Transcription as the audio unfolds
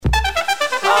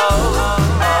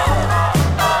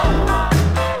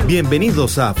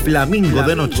Bienvenidos a Flamingo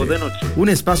de Noche, un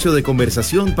espacio de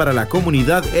conversación para la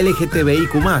comunidad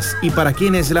LGTBIQ+, y para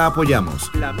quienes la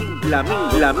apoyamos.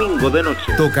 Flamingo de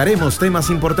Noche. Tocaremos temas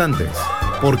importantes,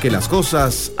 porque las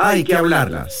cosas hay que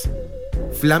hablarlas.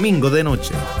 Flamingo de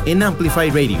Noche, en Amplify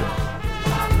Radio.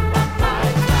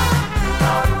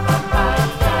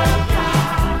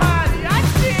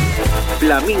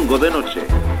 Flamingo de Noche.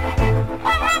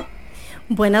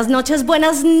 Buenas noches,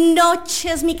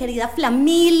 mi querida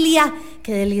familia.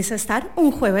 Qué delicia estar un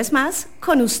jueves más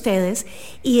con ustedes.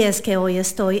 Y es que hoy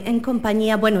estoy en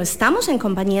compañía, estamos en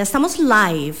compañía, estamos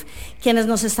live. Quienes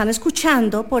nos están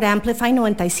escuchando por Amplify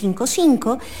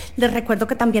 95.5, les recuerdo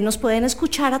que también nos pueden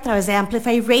escuchar a través de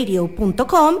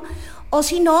amplifyradio.com o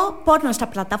si no, por nuestra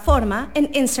plataforma en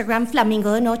Instagram,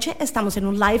 Flamingo de Noche. Estamos en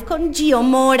un live con Gio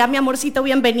Mora, mi amorcito,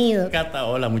 bienvenido. Cata,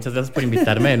 hola, muchas gracias por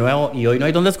invitarme de nuevo. Y hoy no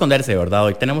hay dónde esconderse, ¿verdad?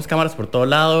 Hoy tenemos cámaras por todos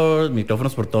lados,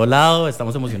 micrófonos por todos lados,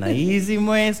 estamos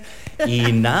emocionadísimos.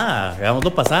 Y nada,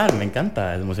 hagámoslo pasar, me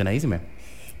encanta, emocionadísimo.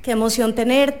 Qué emoción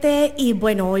tenerte. Y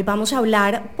bueno, hoy vamos a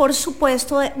hablar, por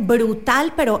supuesto, de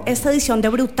Brutal, pero esta edición de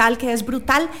Brutal, que es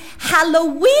Brutal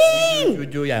Halloween.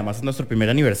 Y además es nuestro primer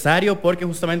aniversario, porque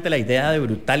justamente la idea de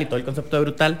Brutal y todo el concepto de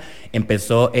Brutal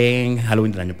empezó en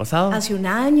Halloween del año pasado. Hace un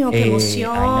año, qué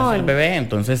emoción. Ahí nació el bebé,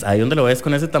 entonces ahí donde lo ves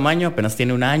con ese tamaño, apenas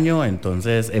tiene un año,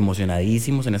 entonces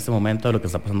emocionadísimos en este momento de lo que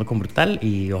está pasando con Brutal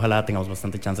y ojalá tengamos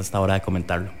bastante chance a esta hora de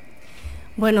comentarlo.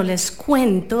 Bueno, les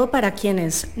cuento para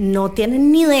quienes no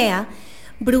tienen ni idea,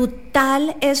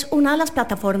 Brutal es una de las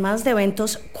plataformas de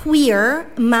eventos queer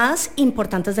más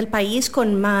importantes del país,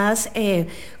 con más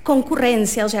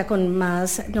concurrencia, o sea, con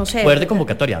más, no sé... Poder de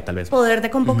convocatoria, tal vez. Poder de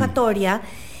convocatoria.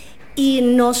 Y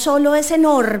no solo es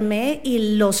enorme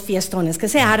y los fiestones que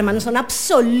se arman son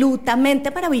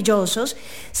absolutamente maravillosos,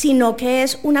 sino que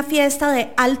es una fiesta de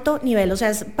alto nivel, o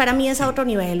sea, para mí es a otro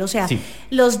nivel, o sea,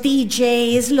 los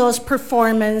DJs, los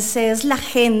performances, la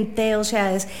gente, o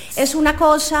sea, es una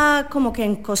cosa como que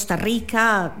en Costa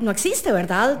Rica no existe,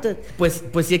 ¿verdad? Pues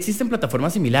sí existen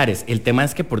plataformas similares. El tema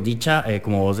es que por dicha,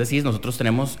 como vos decís, nosotros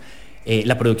tenemos...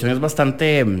 la producción es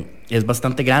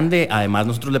bastante grande. Además,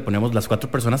 nosotros le ponemos, las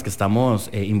 4 personas que estamos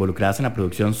involucradas en la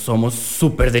producción, somos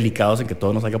súper delicados en que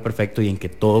todo nos salga perfecto y en que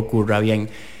todo ocurra bien.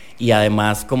 Y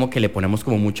además, como que le ponemos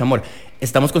como mucho amor.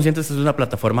 Estamos conscientes que es una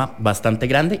plataforma bastante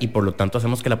grande y por lo tanto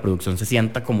hacemos que la producción se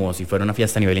sienta como si fuera una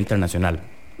fiesta a nivel internacional.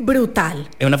 Brutal.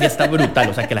 Es una fiesta brutal,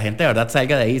 o sea, que la gente de verdad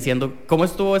salga de ahí diciendo, ¿cómo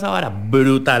estuvo esa vara?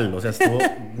 Brutal, o sea, estuvo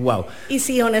wow. Y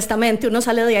sí, honestamente, uno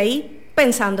sale de ahí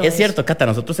pensando. Es cierto, Cata,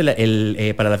 nosotros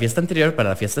para la fiesta anterior, para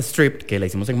la fiesta Strip, que la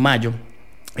hicimos en mayo,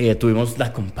 tuvimos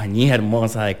la compañía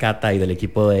hermosa de Cata y del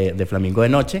equipo de Flamingo de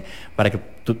Noche para que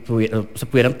se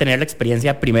pudieran tener la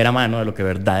experiencia a primera mano de lo que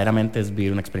verdaderamente es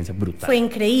vivir una experiencia brutal. Fue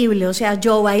increíble, o sea,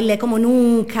 yo bailé como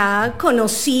nunca,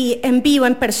 conocí en vivo,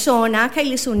 en persona a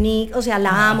Kylie Sonique, o sea,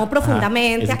 la amo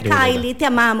profundamente. A Kylie, te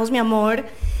amamos, mi amor.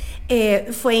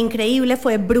 Fue increíble,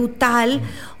 fue brutal,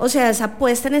 o sea, esa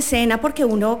puesta en escena, porque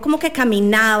uno como que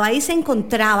caminaba y se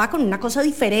encontraba con una cosa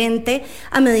diferente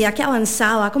a medida que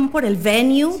avanzaba como por el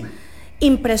venue. Sí.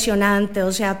 Impresionante,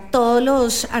 o sea, todos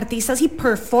los artistas y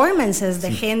performances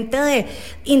de gente de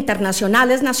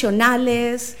internacionales,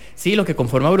 nacionales. Sí, lo que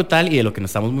conforma Brutal y de lo que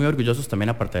nos estamos muy orgullosos también,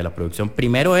 aparte de la producción,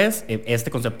 primero es este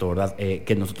concepto, ¿verdad?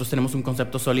 Que nosotros tenemos un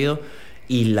concepto sólido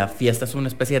y la fiesta es una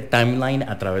especie de timeline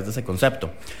a través de ese concepto.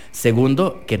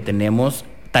 Segundo, que tenemos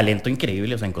talento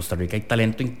increíble, o sea, en Costa Rica hay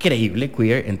talento increíble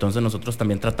queer, entonces nosotros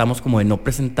también tratamos como de no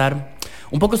presentar,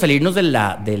 un poco salirnos de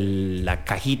la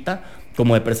cajita,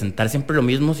 como de presentar siempre lo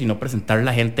mismo, sino presentar a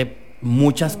la gente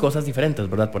muchas cosas diferentes,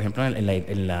 ¿verdad? Por ejemplo,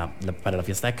 para la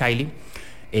fiesta de Kylie,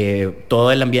 todo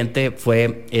el ambiente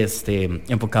fue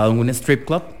enfocado en un strip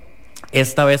club.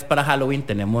 Esta vez para Halloween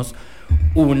tenemos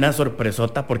una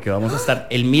sorpresota porque vamos a estar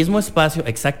el mismo espacio,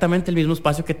 exactamente el mismo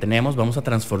espacio que tenemos, vamos a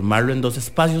transformarlo en 2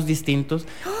 espacios distintos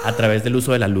a través del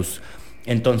uso de la luz.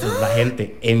 Entonces la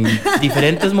gente en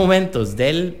diferentes momentos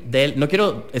no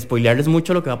quiero spoilearles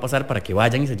mucho lo que va a pasar para que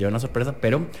vayan y se lleven una sorpresa,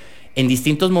 pero en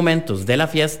distintos momentos de la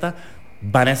fiesta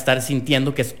van a estar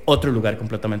sintiendo que es otro lugar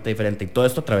completamente diferente, y todo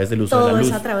esto a través del uso de la luz.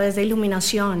 Todo es a través de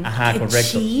iluminación. Ajá, ¡qué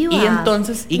correcto. chiva! Y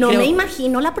entonces... me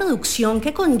imagino la producción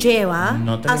que conlleva.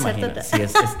 No te lo imaginas. Sí,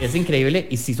 es increíble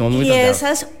y sí somos muy Y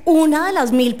esa es una de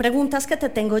las 1000 preguntas que te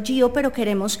tengo, Gio, pero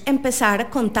queremos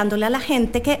empezar contándole a la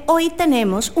gente que hoy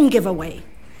tenemos un giveaway.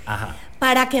 Ajá.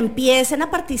 Para que empiecen a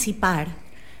participar.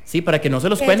 Sí, para que no se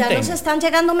los cuenten. Ya nos están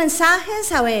llegando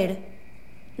mensajes, a ver.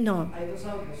 No. Hay 2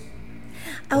 audios.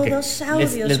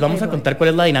 Okay. Les vamos a contar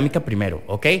cuál es la dinámica primero,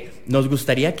 ¿ok? Nos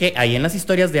gustaría que ahí en las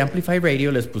historias de Amplify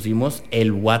Radio les pusimos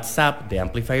el WhatsApp de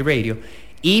Amplify Radio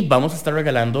Y vamos a estar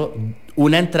regalando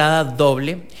una entrada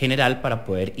doble general para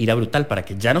poder ir a Brutal, para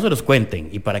que ya no se los cuenten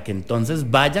y para que entonces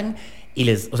vayan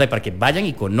para que vayan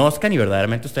y conozcan y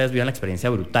verdaderamente ustedes vivan la experiencia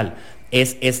Brutal.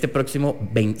 Es este próximo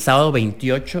sábado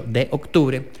 28 de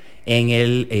octubre en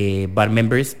el Bar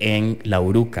Members en La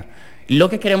Uruca. Lo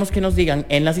que queremos que nos digan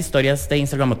en las historias de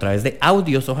Instagram a través de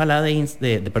audios, ojalá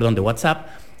de WhatsApp,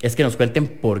 es que nos cuenten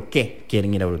por qué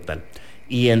quieren ir a Brutal.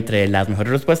 Y entre las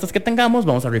mejores respuestas que tengamos,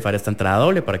 vamos a rifar esta entrada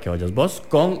doble para que vayas vos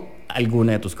con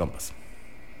alguna de tus compas.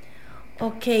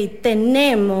 Ok,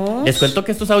 tenemos... Les cuento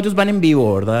que estos audios van en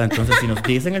vivo, ¿verdad? Entonces, si nos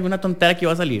dicen alguna tontera, aquí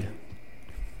va a salir.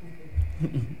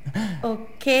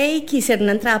 Ok, quisiera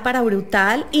una entrada para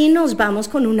Brutal y nos vamos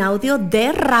con un audio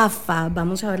de Rafa.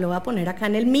 Vamos a ver, lo voy a poner acá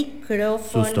en el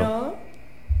micrófono. Susto.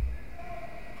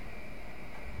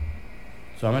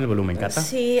 Súbame el volumen, Cata.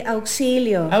 Sí,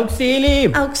 auxilio.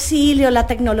 ¡Auxilio! Auxilio, la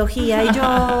tecnología. Y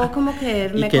yo como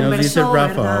que me ¿Y qué nos dice conversó,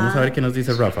 Rafa? ¿verdad? Vamos a ver qué nos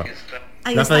dice Rafa.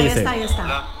 Ahí Rafa está.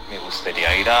 Hola, me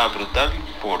gustaría ir a Brutal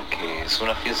porque es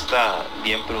una fiesta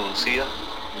bien producida,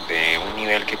 de un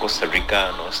nivel que Costa Rica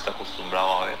no está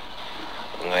acostumbrado a ver.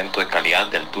 Un evento de calidad,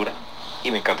 de altura. Y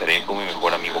me encantaría ir con mi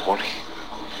mejor amigo Jorge,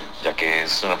 ya que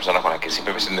es una persona con la que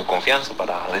siempre me siento en confianza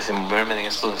para desenvolverme en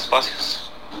estos espacios.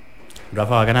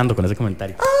 Rafa va ganando con ese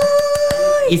comentario.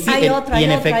 ¡Ay! Y sí,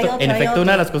 en efecto,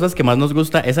 una de las cosas que más nos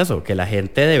gusta es eso, que la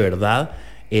gente de verdad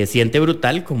siente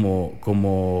Brutal como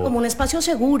un espacio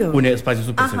seguro. Un espacio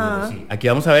súper seguro, sí. Aquí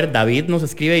vamos a ver, David nos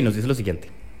escribe y nos dice lo siguiente.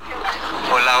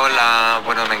 Hola,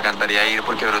 bueno, me encantaría ir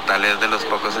porque Brutal es de los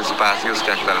pocos espacios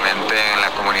que actualmente en la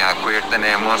comunidad queer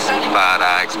tenemos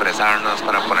para expresarnos,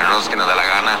 para ponernos que nos da la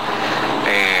gana,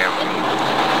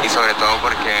 y sobre todo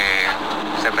porque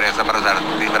se presta para usar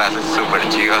disfraces súper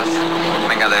chivas.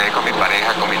 Me encantaría ir con mi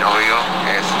pareja, con mi novio,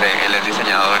 él es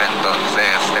diseñador,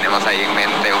 entonces tenemos ahí en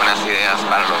mente unas ideas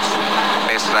para los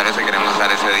vestuarios que queremos usar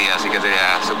ese día, así que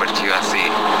sería súper chivas si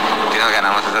nos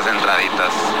ganamos esas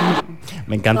entraditas.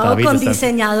 Me encanta, David. Con está,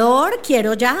 diseñador,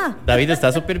 quiero ya. David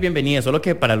está súper bienvenido, solo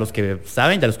que para los que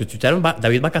saben, de los que escucharon,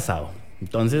 David va casado.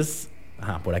 Entonces,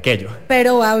 por aquello.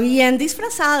 Pero va bien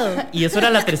disfrazado. Y eso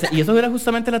era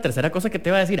justamente la tercera cosa que te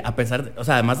iba a decir.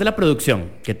 Además de la producción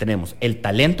que tenemos, el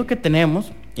talento que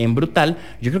tenemos en Brutal,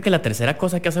 yo creo que la tercera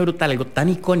cosa que hace Brutal, algo tan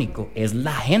icónico, es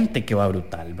la gente que va a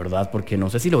Brutal, ¿verdad? Porque no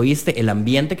sé si lo viste, el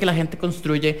ambiente que la gente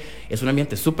construye es un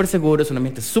ambiente súper seguro, es un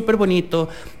ambiente súper bonito,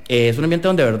 es un ambiente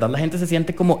donde de verdad la gente se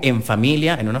siente como en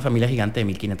familia, en una familia gigante de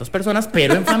 1,500 personas,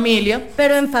 pero en familia.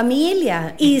 Pero en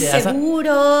familia, y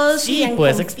seguros, sí, y en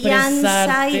puedes confianza.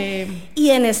 Y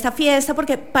en esta fiesta,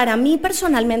 porque para mí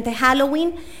personalmente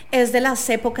Halloween es de las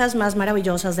épocas más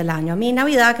maravillosas del año. A mí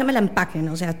Navidad que me la empaquen,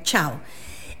 o sea, chao.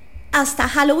 Hasta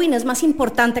Halloween es más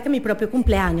importante que mi propio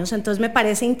cumpleaños, entonces me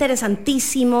parece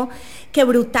interesantísimo que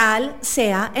Brutal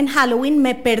sea en Halloween.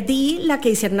 Me perdí la que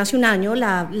hicieron hace un año,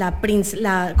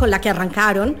 con la que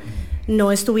arrancaron,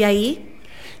 no estuve ahí.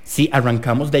 Sí,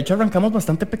 de hecho arrancamos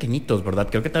bastante pequeñitos, ¿verdad?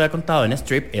 Creo que te había contado en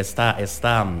Strip esta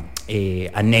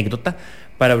anécdota.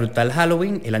 Para Brutal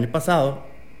Halloween, el año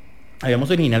pasado, habíamos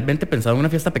originalmente pensado en una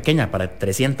fiesta pequeña para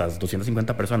 300,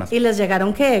 250 personas. ¿Y les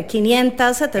llegaron qué?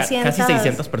 ¿500, 700? Casi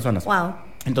 600 personas. Wow.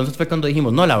 Entonces fue cuando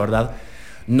dijimos, no, la verdad,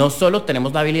 no solo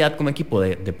tenemos la habilidad como equipo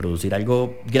de producir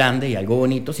algo grande y algo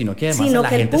bonito, sino que además la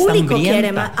gente está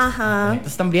hambrienta. La gente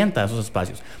está hambrienta de esos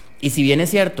espacios. Y si bien es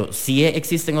cierto, sí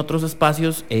existen otros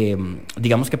espacios,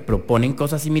 digamos que proponen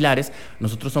cosas similares,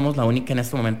 nosotros somos la única en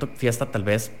este momento fiesta tal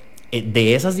vez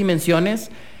de esas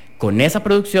dimensiones, con esa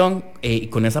producción y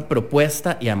con esa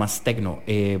propuesta y además tecno,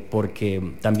 porque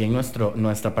también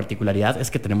nuestra particularidad es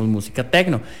que tenemos música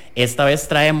tecno. Esta vez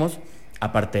traemos,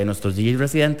 aparte de nuestros DJs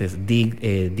residentes,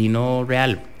 Dino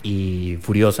Real y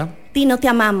Furiosa. Dino, te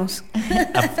amamos.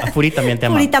 A Furi también te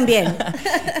amamos. Furi también.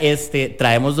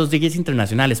 Traemos 2 DJs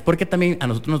internacionales, porque también a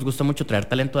nosotros nos gusta mucho traer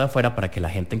talento de afuera para que la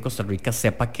gente en Costa Rica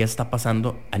sepa qué está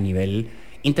pasando a nivel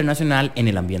internacional en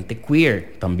el ambiente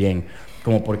queer también.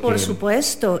 Por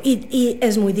supuesto, y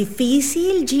es muy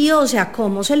difícil, Gio, o sea,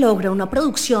 ¿cómo se logra una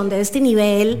producción de este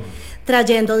nivel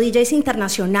trayendo DJs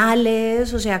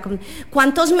internacionales? O sea,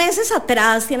 ¿cuántos meses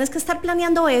atrás tienes que estar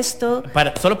planeando esto?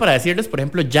 Solo para decirles, por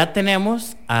ejemplo, ya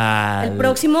tenemos el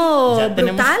próximo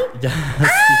Brutal.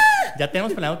 Ya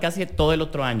tenemos planeado casi todo el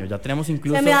otro año, ya tenemos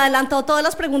incluso... Se me adelantó todas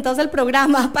las preguntas del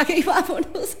programa, apague y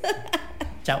vámonos.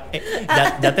 Chao.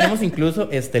 Ya tenemos incluso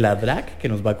la drag que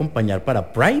nos va a acompañar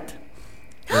para Pride.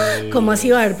 ¿Cómo así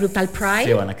va a haber Brutal Pride?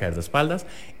 Se van a caer de espaldas.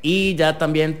 Y ya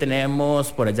también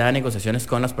tenemos por allá negociaciones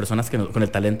con las personas con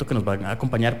el talento que nos van a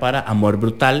acompañar para Amor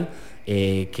Brutal,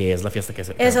 que es la fiesta que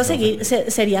esa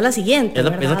sería la siguiente, es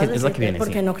la que viene,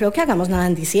 porque sí. No creo que hagamos nada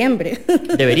en diciembre.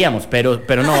 Deberíamos, pero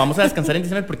no, vamos a descansar en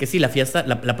diciembre porque sí, la fiesta,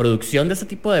 la producción de este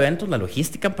tipo de eventos, la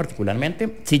logística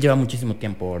particularmente, sí lleva muchísimo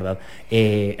tiempo, ¿verdad?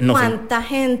 ¿Cuánta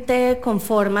gente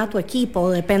conforma tu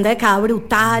equipo? ¿Depende de cada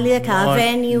Brutal y de cada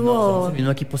venue? Somos el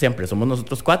mismo equipo siempre, somos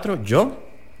nosotros 4, yo,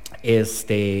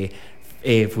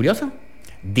 Furiosa,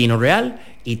 Dino Real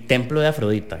y Templo de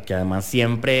Afrodita, que además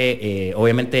siempre,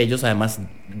 obviamente ellos, además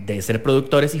de ser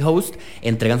productores y host,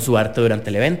 entregan su arte durante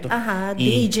el evento. Ajá,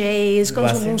 DJs con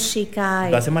su música.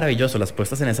 Lo hace maravilloso, las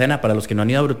puestas en escena. Para los que no han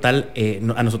ido a Brutal,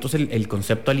 a nosotros el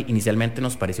concepto inicialmente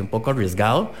nos pareció un poco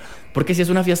arriesgado, porque sí es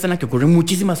una fiesta en la que ocurren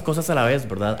muchísimas cosas a la vez,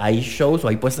 ¿verdad? Hay shows o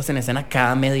hay puestas en escena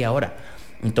cada media hora.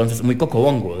 Entonces, muy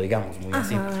cocobongo, digamos, muy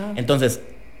así. Entonces,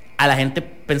 a la gente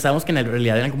pensamos que en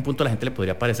realidad en algún punto a la gente le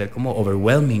podría parecer como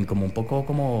overwhelming, como un poco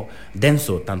como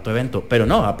denso tanto evento, pero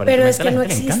no, aparentemente pero es que a la no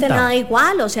gente existe nada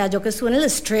igual, o sea, yo que estuve en el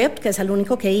Strip, que es el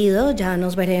único que he ido, ya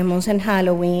nos veremos en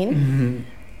Halloween.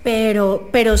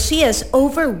 Pero sí es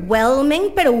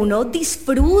overwhelming, pero uno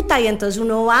disfruta y entonces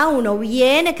uno va, uno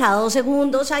viene, cada 2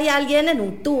 segundos hay alguien en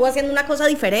un tubo haciendo una cosa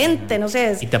diferente, no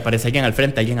sé. Y te aparece alguien al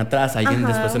frente, alguien atrás, alguien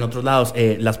después en otros lados.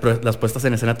 Las puestas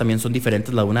en escena también son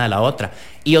diferentes la una de la otra.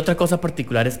 Y otra cosa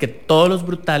particular es que todos los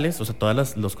Brutales, o sea,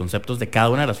 todos los conceptos de cada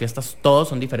una de las fiestas, todos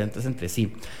son diferentes entre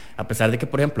sí. A pesar de que,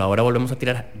 por ejemplo, ahora volvemos a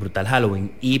tirar Brutal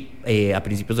Halloween y a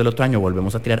principios del otro año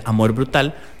volvemos a tirar Amor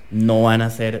Brutal, no van a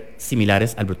ser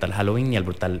similares al Brutal Halloween ni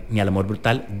al Amor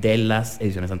Brutal de las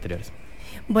ediciones anteriores.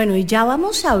 Bueno, y ya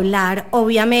vamos a hablar,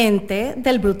 obviamente,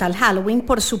 del Brutal Halloween,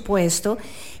 por supuesto.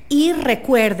 Y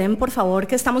recuerden, por favor,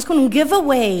 que estamos con un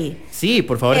giveaway. Sí,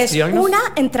 por favor, escríbanos. Es una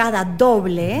entrada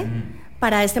doble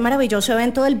para este maravilloso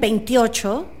evento del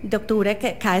 28 de octubre,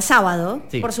 que cae sábado.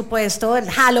 Sí. Por supuesto, el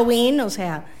Halloween, o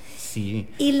sea... Sí.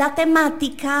 Y la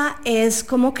temática es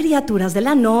como criaturas de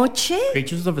la noche.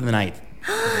 Creatures of the Night.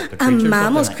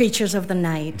 Amamos Creatures of the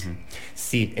Night.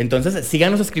 Sí, entonces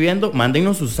síganos escribiendo,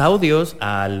 mándenos sus audios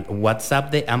al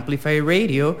WhatsApp de Amplify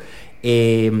Radio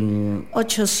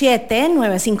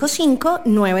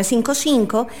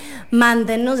 87-955-955.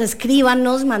 Mándenos,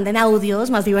 escríbanos, manden audios,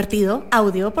 más divertido,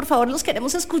 audio, por favor, los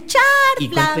queremos escuchar. Y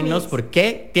cuéntenos por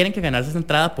qué tienen que ganarse esa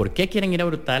entrada, por qué quieren ir a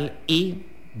Brutal y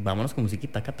vámonos con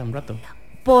musiquita acá un rato.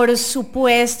 Por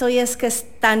supuesto, y es que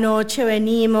esta noche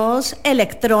venimos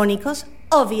electrónicos,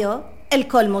 obvio, el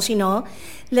colmo si no.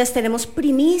 Les tenemos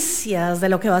primicias de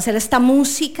lo que va a ser esta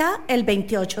música el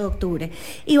 28 de octubre.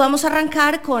 Y vamos a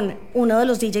arrancar con uno de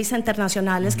los DJs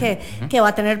internacionales que va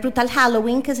a tener Brutal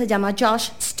Halloween, que se llama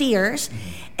Josh Steers.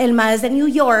 El maestro de New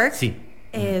York. Sí.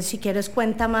 Si quieres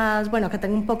cuenta más, bueno, acá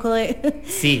tengo un poco de,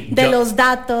 sí, los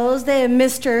datos de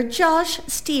Mr. Josh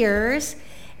Steers.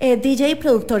 DJ y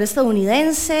productor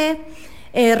estadounidense,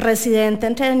 residente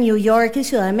entre New York y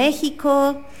Ciudad de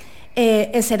México,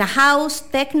 escena house,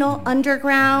 techno,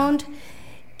 underground,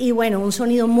 y bueno, un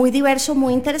sonido muy diverso,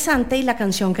 muy interesante, y la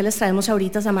canción que les traemos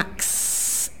ahorita se llama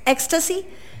Ecstasy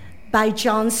by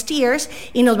John Steers,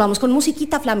 y nos vamos con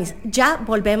musiquita, Flamis. Ya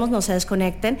volvemos, no se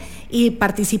desconecten y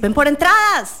participen por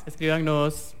entradas.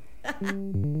 Escríbanos.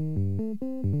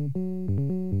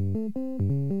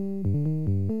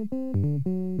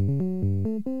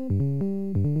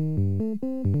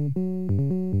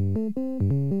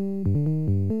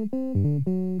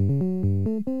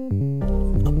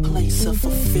 Of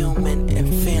fulfillment and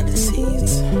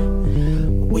fantasies,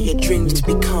 where your dreams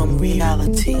become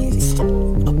realities.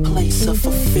 A place of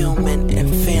fulfillment and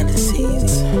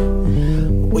fantasies,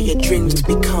 where your dreams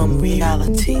become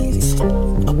realities.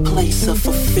 A place of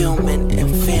fulfillment and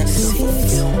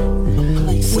fantasies,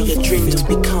 where your dreams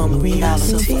become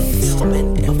realities.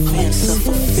 A place of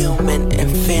fulfillment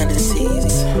and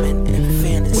fantasies,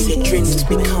 where your dreams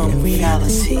become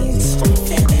realities.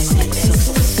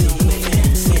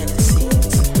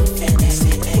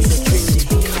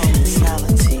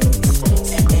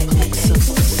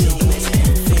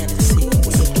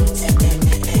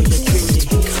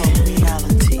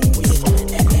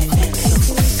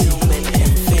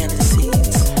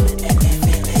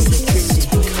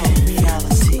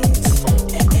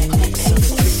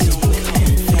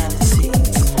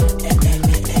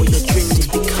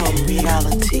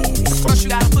 First you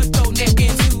gotta put your neck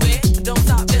into it. Don't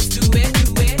stop, let's do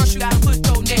it.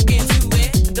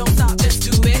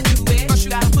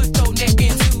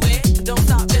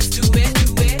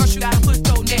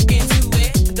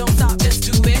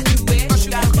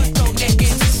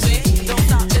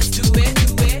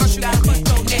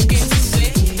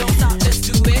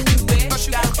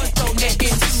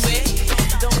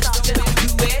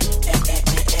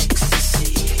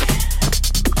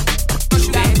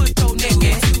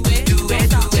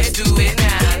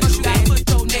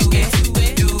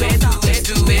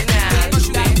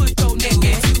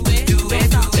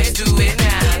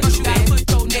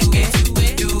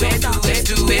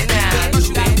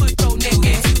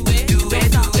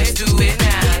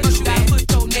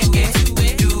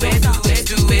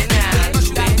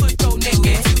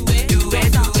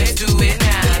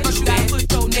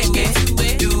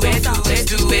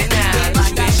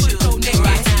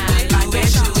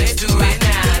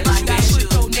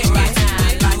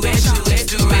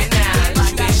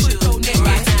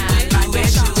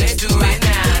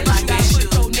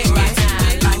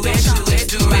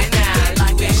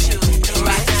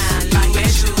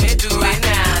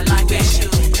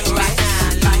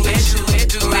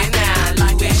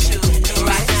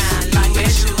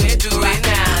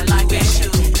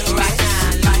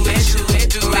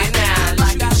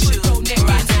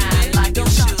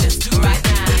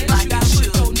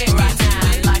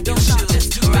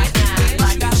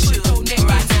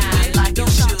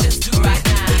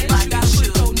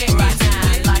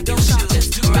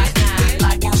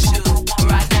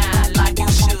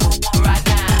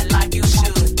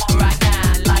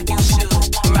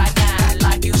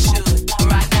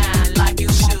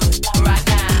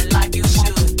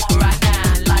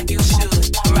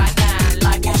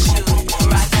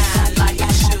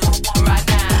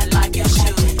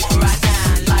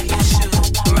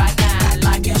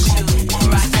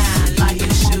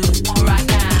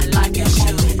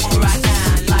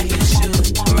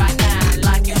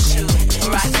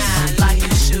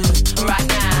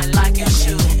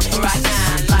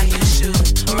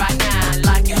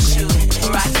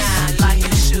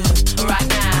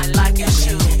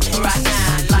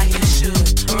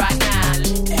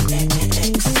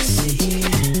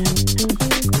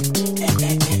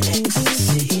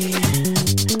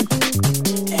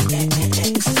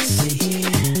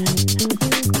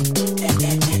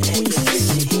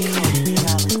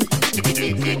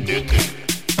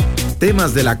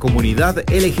 Temas de la comunidad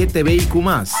LGTBIQ+.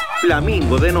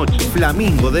 Flamingo de noche.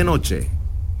 Flamingo de noche.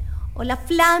 Hola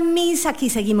Flamis, aquí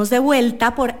seguimos de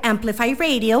vuelta por Amplify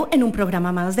Radio en un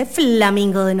programa más de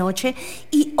Flamingo de noche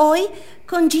y hoy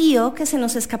con Gio, que se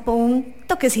nos escapó un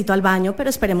toquecito al baño, pero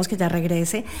esperemos que ya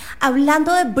regrese,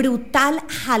 hablando de Brutal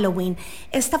Halloween,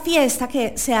 esta fiesta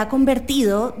que se ha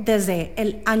convertido desde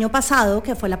el año pasado,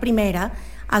 que fue la primera,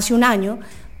 hace un año,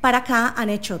 para acá han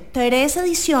hecho 3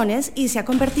 ediciones y se ha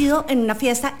convertido en una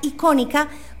fiesta icónica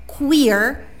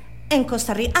queer en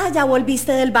Costa Rica. Ah, ya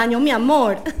volviste del baño, mi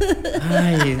amor.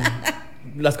 Ay,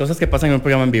 las cosas que pasan en un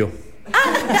programa en vivo.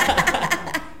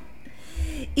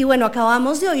 Y bueno,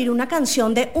 acabamos de oír una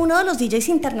canción de uno de los DJs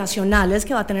internacionales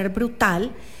que va a tener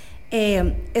Brutal,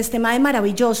 este mae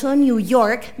maravilloso de New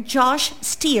York, Josh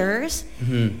Steers.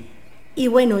 Y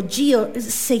bueno, Gio,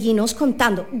 seguinos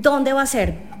contando, ¿dónde va a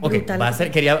ser Brutal? Va a ser,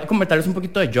 quería comentarles un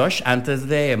poquito de Josh antes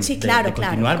de, sí, de claro,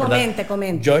 continuar,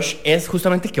 comente. Josh es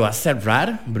justamente el que va a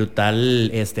cerrar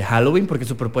Brutal Halloween, porque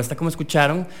su propuesta, como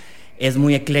escucharon, es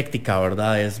muy ecléctica,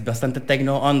 ¿verdad? Es bastante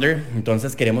techno under,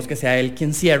 entonces queremos que sea él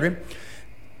quien cierre,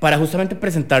 para justamente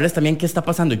presentarles también qué está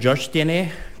pasando. Josh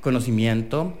tiene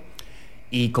conocimiento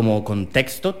y como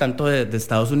contexto tanto de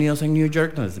Estados Unidos en New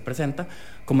York, donde se presenta,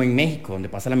 como en México, donde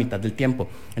pasa la mitad del tiempo.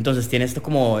 Entonces tiene esto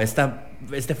como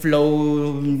este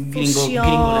flow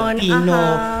gringo latino,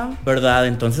 ajá, ¿verdad?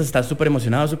 Entonces está súper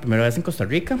emocionado, su primera vez en Costa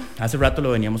Rica. Hace rato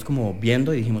lo veníamos como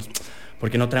viendo y dijimos, ¿por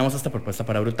qué no traemos esta propuesta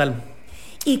para Brutal?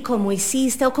 ¿Y cómo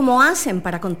hiciste o cómo hacen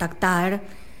para contactar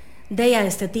a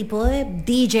este tipo de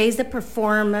DJs de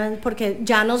performance? Porque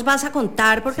ya nos vas a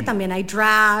contar, porque también hay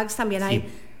drags, también hay...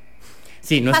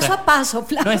 Sí, paso a paso,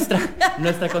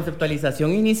 nuestra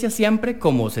conceptualización inicia siempre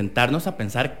como sentarnos a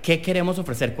pensar qué queremos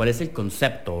ofrecer, cuál es el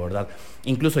concepto, ¿verdad?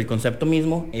 Incluso el concepto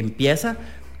mismo empieza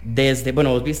desde,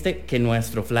 bueno, vos viste que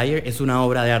nuestro flyer es una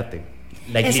obra de arte.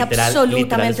 Es literal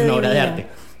es una obra de arte.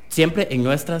 Siempre en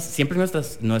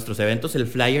nuestros eventos el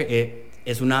flyer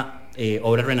es una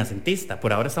obra renacentista.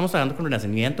 Por ahora estamos hablando con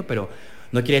Renacimiento, pero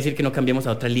no quiere decir que no cambiemos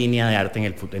a otra línea de arte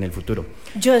en el futuro.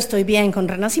 Yo estoy bien con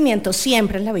Renacimiento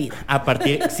siempre en la vida.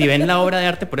 Si ven la obra de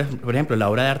arte, por ejemplo, la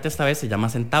obra de arte esta vez se llama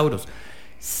Centauros.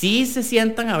 Si se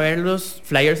sientan a ver los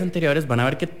flyers anteriores, van a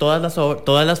ver que todas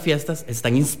las fiestas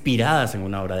están inspiradas en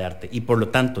una obra de arte y por lo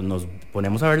tanto nos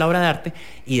ponemos a ver la obra de arte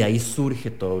y de ahí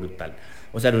surge todo Brutal.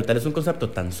 O sea, Brutal es un concepto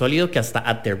tan sólido que hasta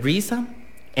aterriza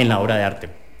en la obra de arte.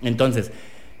 Entonces,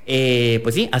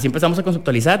 pues sí, así empezamos a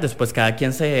conceptualizar. Después cada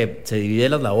quien se divide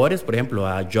las labores. Por ejemplo,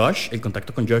 a Josh, el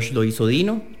contacto con Josh lo hizo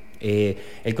Dino.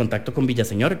 El contacto con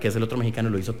Villaseñor, que es el otro mexicano,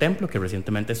 lo hizo Templo, que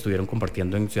recientemente estuvieron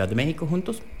compartiendo en Ciudad de México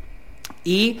juntos.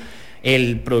 Y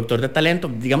el productor de talento,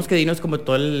 digamos que Dino es como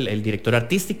todo el director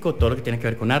artístico, todo lo que tiene que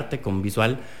ver con arte, con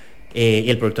visual. Y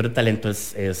el productor de talento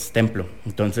es Templo.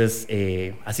 Entonces,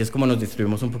 así es como nos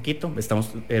distribuimos un poquito. Estamos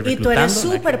reclutando. Y tú eres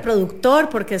súper productor,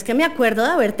 porque es que me acuerdo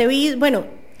de haberte visto,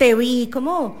 bueno, te vi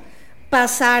como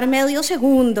pasar medio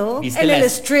segundo en el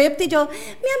strip y yo,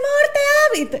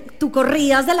 mi amor, te amo. Y tú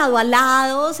corrías de lado a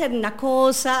lado, en una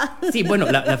cosa. Sí, bueno,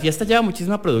 la fiesta lleva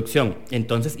muchísima producción,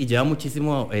 entonces, y lleva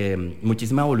muchísima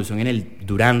evolución en el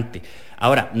durante.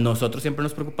 Ahora, nosotros siempre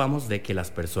nos preocupamos de que las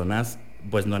personas,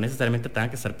 pues no necesariamente tengan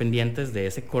que estar pendientes de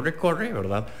ese corre,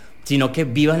 ¿verdad? Sino que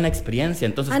vivan la experiencia.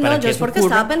 Entonces, no, yo es porque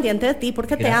estaba pendiente de ti,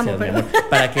 porque gracias, te amo. Pero...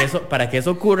 Para que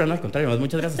eso ocurra, no, al contrario,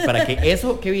 muchas gracias. Para que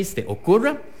eso que viste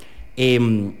ocurra,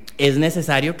 es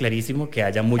necesario, clarísimo, que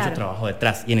haya mucho trabajo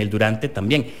detrás. Y en el durante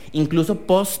también. Incluso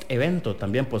post-evento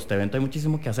también. Post-evento hay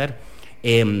muchísimo que hacer.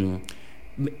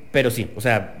 Pero sí, o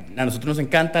sea, a nosotros nos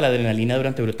encanta, la adrenalina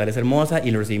durante Brutal es hermosa y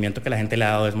el recibimiento que la gente le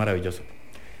ha dado es maravilloso.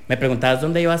 Me preguntabas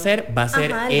dónde iba a ser. Va a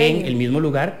ser en el mismo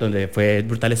lugar donde fue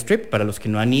Brutal Strip. Para los que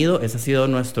no han ido, ese ha sido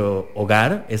nuestro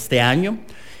hogar este año.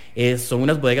 Son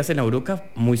unas bodegas en Auruca,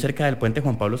 muy cerca del puente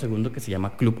Juan Pablo II, que se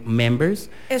llama Club Members.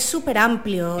 Es súper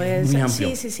amplio. Es muy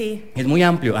amplio. Sí. Es muy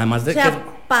amplio, además de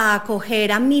para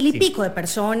acoger a 1000 y pico de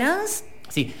personas.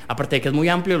 Sí, aparte de que es muy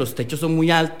amplio, los techos son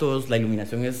muy altos, la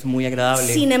iluminación es muy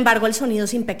agradable. Sin embargo, el sonido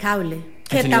es impecable.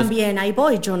 Que también ahí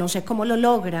voy, yo no sé cómo lo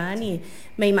logran y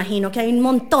me imagino que hay un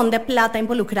montón de plata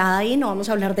involucrada ahí, no vamos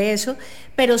a hablar de eso,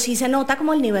 pero sí se nota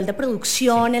como el nivel de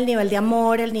producción, el nivel de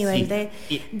amor, el nivel de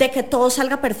que todo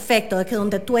salga perfecto, de que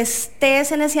donde tú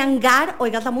estés en ese hangar,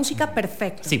 oigas la música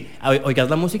perfecto. Sí, oigas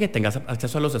la música y tengas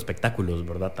acceso a los espectáculos,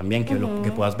 ¿verdad? También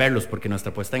que puedas verlos, porque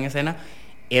nuestra puesta en escena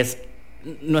es...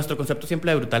 Nuestro concepto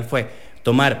siempre de Brutal fue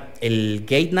tomar el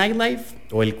gay nightlife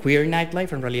o el queer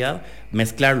nightlife en realidad,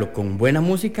 mezclarlo con buena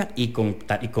música y con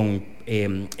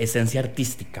esencia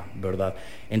artística, ¿verdad?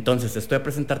 Entonces esto de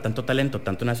presentar tanto talento,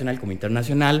 tanto nacional como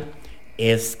internacional,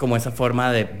 es como esa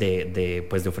forma de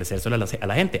ofrecérselo a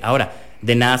la gente. Ahora,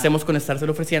 de nada hacemos con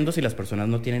estárselo ofreciendo si las personas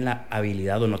no tienen la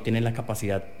habilidad o no tienen la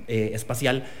capacidad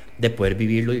espacial de poder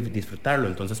vivirlo y disfrutarlo.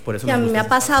 Entonces, por eso a mí me ha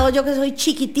pasado, yo que soy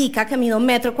chiquitica, que mido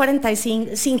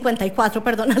 1,54 m,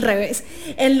 perdón, al revés,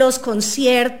 en los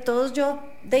conciertos yo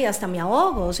hasta me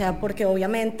ahogo, o sea, porque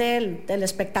obviamente el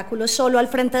espectáculo es solo al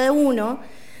frente de uno.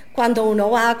 Cuando uno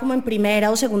va como en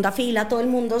primera o segunda fila, todo el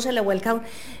mundo se le vuelca.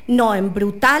 No, en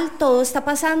Brutal todo está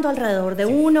pasando alrededor de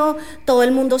uno, todo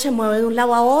el mundo se mueve de un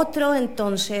lado a otro,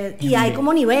 entonces, y hay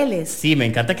como niveles. Sí, me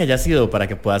encanta que hayas ido para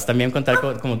que puedas también contar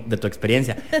como de tu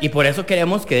experiencia. Y por eso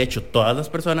queremos que, de hecho, todas las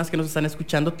personas que nos están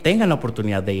escuchando tengan la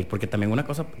oportunidad de ir, porque también una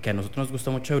cosa que a nosotros nos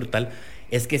gusta mucho de Brutal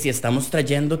es que si estamos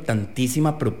trayendo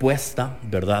tantísima propuesta,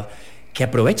 ¿verdad?, que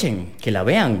aprovechen, que la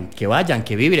vean, que vayan,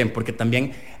 que vibren, porque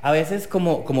también a veces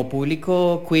como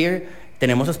público queer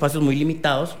tenemos espacios muy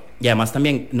limitados y además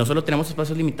también no solo tenemos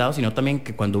espacios limitados, sino también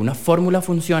que cuando una fórmula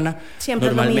funciona, siempre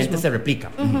normalmente se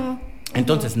replica.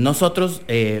 Entonces, a nosotros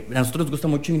nos gusta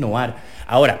mucho innovar.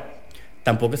 Ahora,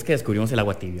 tampoco es que descubrimos el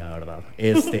agua tibia, ¿verdad?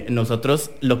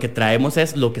 Nosotros lo que traemos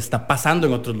es lo que está pasando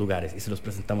en otros lugares y se los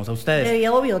presentamos a ustedes. Y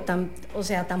obvio,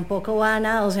 tampoco van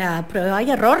a, prueba y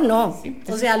error, no. Sí.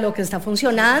 O sea, lo que está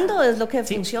funcionando es lo que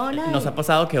funciona. Nos ha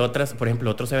pasado que por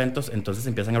ejemplo, otros eventos, entonces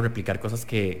empiezan a replicar cosas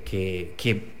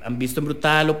que han visto en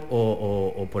Brutal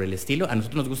o por el estilo. A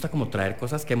nosotros nos gusta como traer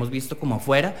cosas que hemos visto como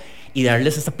afuera y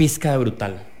darles esa pizca de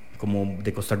Brutal, como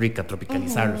de Costa Rica,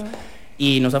 tropicalizarlos.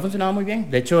 Y nos ha funcionado muy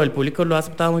bien. De hecho, el público lo ha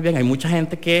aceptado muy bien. Hay mucha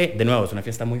gente que, de nuevo, es una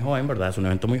fiesta muy joven, ¿verdad? Es un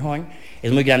evento muy joven.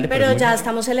 Es muy grande, pero ya joven.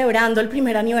 Estamos celebrando el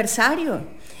primer aniversario.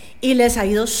 Y les ha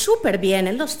ido súper bien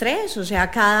en los tres. O sea,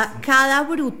 cada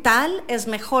Brutal es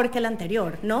mejor que el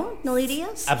anterior, ¿no? ¿No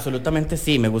dirías? Absolutamente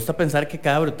sí. Me gusta pensar que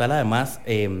cada Brutal, además,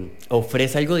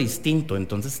 ofrece algo distinto.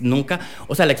 Entonces, nunca...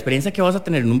 O sea, la experiencia que vas a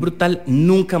tener en un Brutal,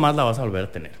 nunca más la vas a volver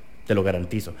a tener. Te lo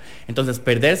garantizo. Entonces,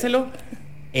 perdérselo...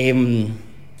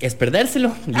 es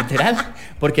perdérselo, literal,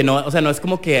 porque no es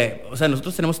como que,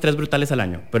 nosotros tenemos 3 Brutales al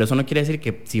año, pero eso no quiere decir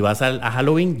que si vas a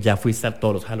Halloween, ya fuiste a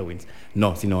todos los Halloweens.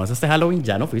 No, si no vas a este Halloween,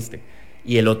 ya no fuiste.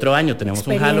 Y el otro año tenemos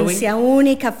un Halloween. Experiencia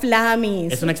única,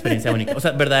 Flamis. Es una experiencia única,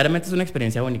 verdaderamente es una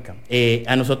experiencia única.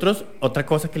 A nosotros, otra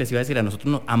cosa que les iba a decir, a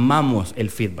nosotros nos amamos el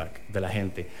feedback de la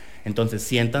gente. Entonces,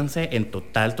 siéntanse en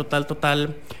total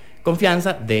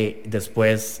confianza de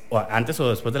después, o antes o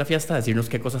después de la fiesta, decirnos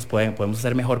qué cosas podemos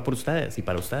hacer mejor por ustedes y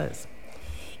para ustedes.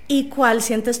 ¿Y cuál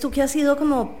sientes tú que ha sido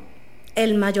como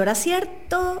el mayor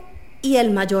acierto y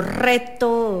el mayor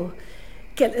reto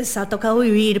que les ha tocado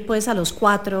vivir pues a los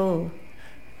 4?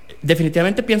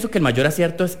 Definitivamente pienso que el mayor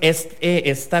acierto es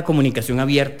esta comunicación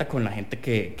abierta con la gente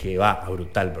que va a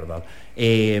Brutal, ¿verdad?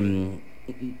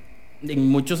 En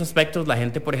muchos aspectos la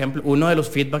gente, por ejemplo, uno de los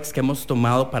feedbacks que hemos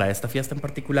tomado para esta fiesta en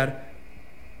particular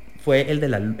fue el de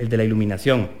la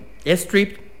iluminación.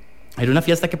 Strip era una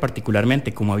fiesta que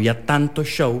particularmente, como había tanto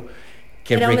show,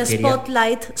 que era un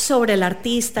spotlight sobre el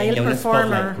artista y el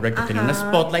performer. Correcto, tenía un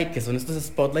spotlight, que son estos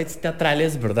spotlights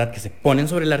teatrales, ¿verdad? Que se ponen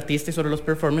sobre el artista y sobre los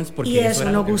performers. ¿Y eso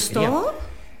no gustó?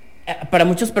 Para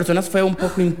muchas personas fue un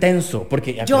poco intenso,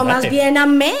 porque yo más bien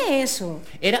amé eso.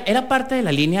 Era parte de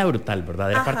la línea Brutal,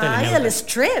 ¿verdad? Era parte de la línea y del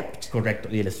strip. Correcto,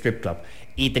 y el strip club.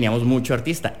 Y teníamos mucho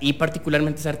artista, y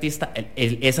particularmente ese artista,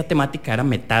 esa temática era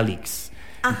metallics.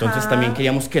 Entonces también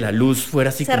queríamos que la luz fuera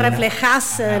así. Se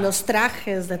reflejase de los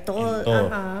trajes, de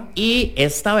todo. Y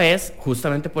esta vez,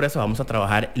 justamente por eso, vamos a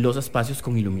trabajar los espacios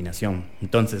con iluminación.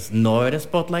 Entonces, no va a haber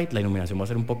spotlight, la iluminación va a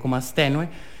ser un poco más tenue.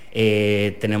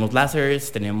 Tenemos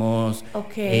lásers, tenemos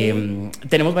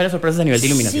varias sorpresas a nivel de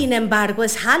iluminación. Sin embargo,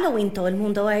 es Halloween, todo el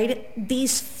mundo va a ir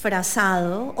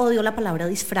disfrazado. Odio la palabra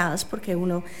disfraz porque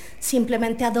uno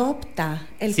simplemente adopta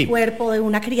el cuerpo de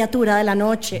una criatura de la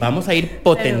noche. Vamos a ir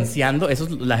potenciando,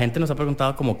 la gente nos ha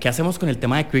preguntado como, ¿qué hacemos con el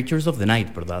tema de Creatures of the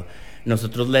Night, verdad?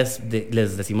 Nosotros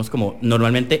les decimos como,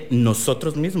 normalmente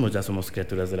nosotros mismos ya somos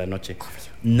criaturas de la noche.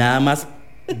 Nada más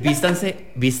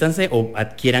vístanse o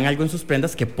adquieran algo en sus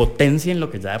prendas que potencien lo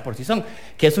que ya de por sí son,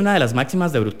 que es una de las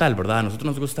máximas de Brutal, ¿verdad? A nosotros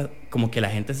nos gusta como que la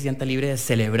gente se sienta libre de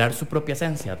celebrar su propia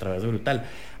esencia a través de Brutal.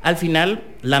 Al final,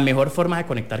 la mejor forma de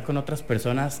conectar con otras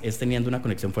personas es teniendo una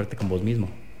conexión fuerte con vos mismo.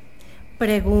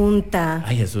 Pregunta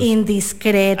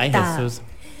indiscreta. Ay, Jesús.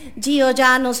 Gio,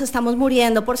 ya nos estamos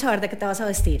muriendo por saber de qué te vas a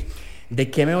vestir. ¿De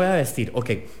qué me voy a vestir?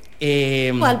 Ok.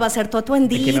 ¿Cuál va a ser tu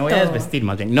atuendito? ¿De qué me voy a desvestir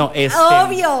más bien? No,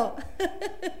 ¡obvio!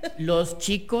 Los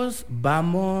chicos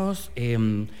vamos...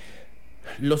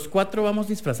 los 4 vamos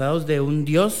disfrazados de un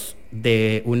dios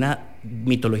de una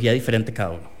mitología diferente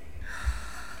cada uno.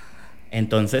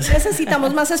 Entonces...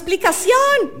 Necesitamos más explicación.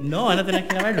 No, van a tener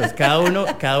que ir a verlos. Cada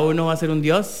uno va a ser un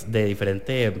dios de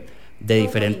diferente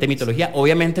diferente mitología,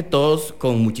 obviamente todos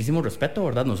con muchísimo respeto,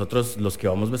 ¿verdad? Nosotros los que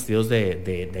vamos vestidos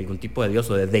de algún tipo de dios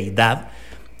o de deidad,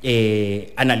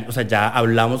 o sea, ya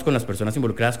hablamos con las personas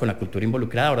involucradas, con la cultura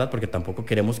involucrada, ¿verdad? Porque tampoco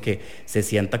queremos que se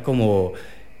sienta como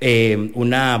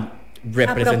una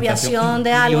representación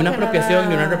de algo, y una que apropiación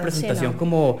nada, y una representación sí, no.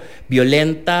 como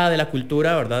violenta de la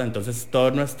cultura, ¿verdad? Entonces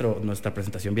toda nuestra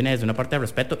presentación viene desde una parte de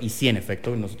respeto y sí, en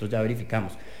efecto, nosotros ya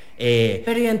verificamos.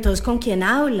 Pero ¿y entonces con quién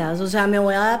hablas? O sea, ¿me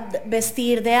voy a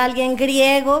vestir de alguien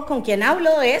griego? ¿Con quién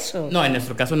hablo de eso? No, en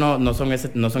nuestro caso no son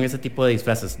ese tipo de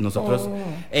disfraces. Nosotros,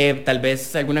 tal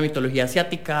vez alguna mitología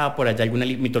asiática, por allá alguna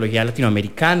mitología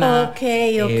latinoamericana. Ok.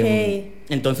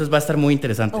 Entonces va a estar muy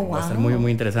interesante, Wow. va a estar muy,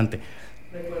 muy interesante.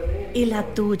 ¿Y la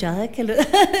tuya? ¿De qué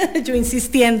yo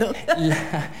insistiendo?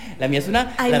 La mía es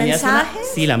una... ¿Hay la mía mensajes?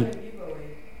 Es una, sí,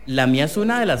 la mía es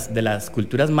una de las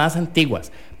culturas más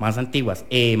antiguas. Más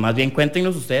bien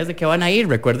cuéntenos ustedes de qué van a ir.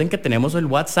 Recuerden que tenemos el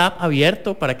WhatsApp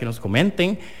abierto para que nos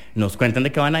cuenten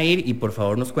de qué van a ir y por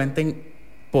favor nos cuenten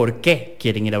por qué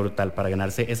quieren ir a Brutal para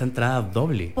ganarse esa entrada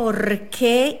doble. ¿Por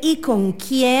qué y con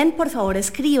quién? Por favor,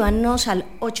 escríbanos al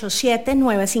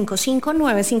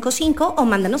 87-955-955 o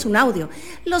mándanos un audio.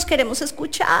 Los queremos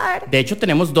escuchar. De hecho,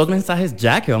 tenemos 2 mensajes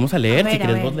ya que vamos a leer. Si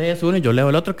quieres vos lees uno y yo leo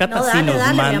el otro, Cata. No, dale,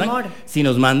 mi amor. Si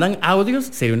nos mandan audios,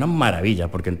 sería una maravilla,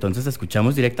 porque entonces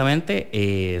escuchamos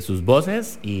directamente sus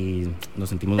voces y nos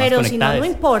sentimos más conectados. Pero si no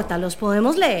importa, los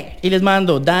podemos leer. Y les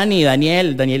mando,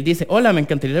 Daniel dice, hola, me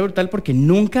encantaría ir a Brutal porque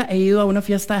nunca he ido a una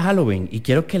fiesta de Halloween y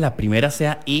quiero que la primera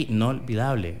sea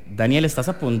inolvidable. Daniel, estás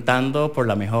apuntando por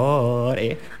la mejor,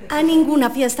 ¿A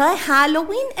ninguna fiesta de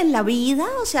Halloween en la vida?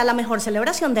 O sea, la mejor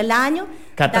celebración del año.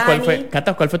 Cata,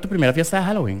 ¿cuál fue tu primera fiesta de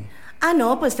Halloween? Ah,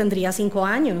 no, pues tendría 5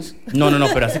 años. No,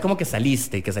 pero así como que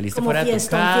saliste como fuera de tu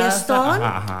casa. Fiestón.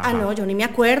 Ajá. Ah, no, yo ni me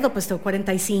acuerdo, pues tengo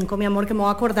 45, mi amor, que me voy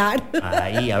a acordar.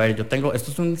 Ay, a ver,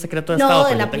 esto es un secreto de estado. No,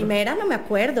 de la primera no me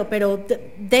acuerdo, pero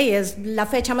es la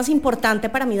fecha más importante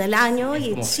para mí del año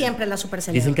y siempre la super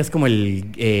celebro. Dicen que es como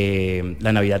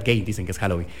la Navidad gay, dicen que es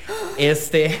Halloween.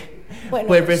 Bueno,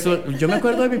 pues yo me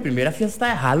acuerdo de mi primera fiesta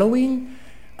de Halloween.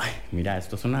 Ay, mira,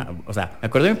 esto es me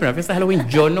acuerdo de mi primera fiesta de Halloween,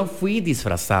 yo no fui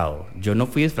disfrazado,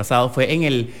 fue en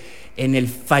el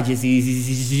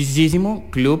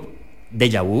fallecidísimo club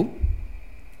Déjà Vu,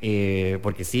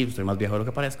 porque sí, estoy más viejo de lo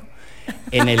que parezco,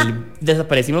 en el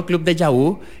desaparecido club Déjà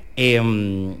Vu,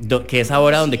 que es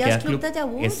ahora donde queda Club Déjà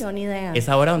Vu? Yo ni idea. Es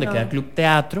ahora donde queda Club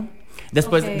Teatro,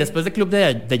 después de Club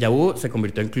Déjà Vu se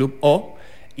convirtió en Club O,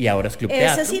 y ahora es Club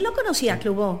Teatro. Ese sí lo conocía,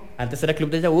 Club O. Antes era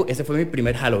Club Déjà Vu, ese fue mi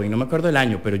primer Halloween, no me acuerdo del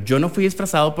año, pero yo no fui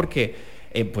disfrazado porque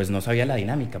pues no sabía la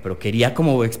dinámica, pero quería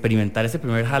como experimentar ese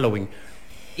primer Halloween.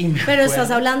 Pero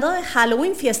estás hablando de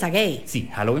Halloween fiesta gay. Sí,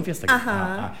 Halloween fiesta gay.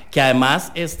 Ajá. Que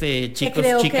además, chicos, que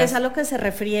creo chicas, que es a lo que se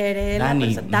refiere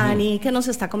Dani, que nos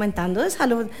está comentando es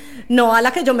Halloween. No a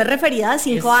la que yo me refería de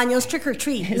 5 años trick or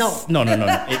treat. No.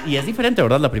 Y es diferente,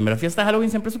 ¿verdad? La primera fiesta de Halloween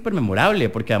siempre es súper memorable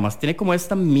porque además tiene como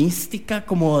esta mística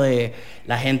como de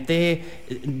la gente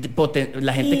con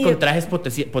trajes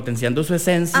potenciando su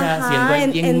esencia, siendo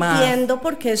alguien más. Entiendo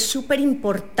porque es súper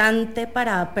importante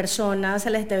para personas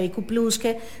LGTBIQ+,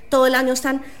 que todo el año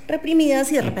están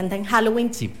reprimidas y de repente en Halloween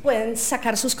pueden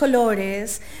sacar sus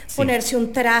colores, ponerse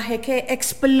un traje que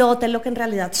explote lo que en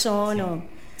realidad son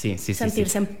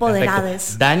sentirse empoderadas.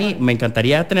 Perfecto. Dani, me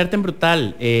encantaría tenerte en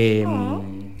Brutal.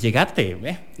 Llegate,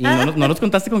 y no nos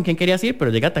contaste con quién querías ir, pero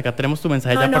llegate, acá tenemos tu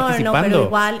mensaje participando. No,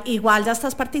 pero igual ya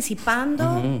estás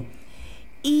participando.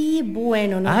 Y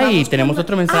bueno, tenemos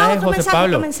otro mensaje, José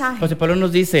Pablo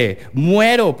nos dice,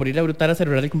 muero por ir a Brutal a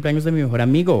celebrar el cumpleaños de mi mejor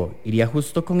amigo. Iría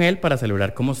justo con él para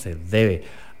celebrar como se debe.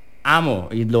 Amo,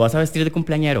 ¿y lo vas a vestir de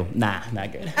cumpleañero? Nada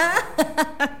que ver.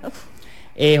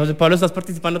 José Pablo, estás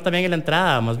participando también en la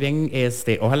entrada. Más bien,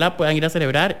 ojalá puedan ir a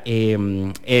celebrar.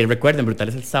 Recuerden, Brutal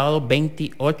es el sábado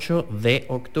 28 de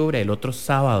octubre, el otro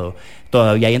sábado.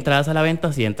 Todavía hay entradas a la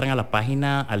venta. Si entran a la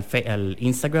página, al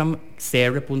Instagram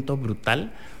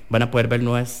cr.brutal, van a poder ver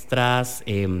nuestras...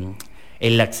 el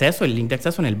link de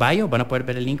acceso en el bio. Van a poder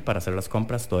ver el link para hacer las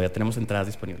compras. Todavía tenemos entradas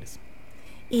disponibles.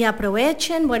 Y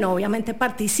aprovechen, bueno, obviamente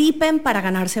participen para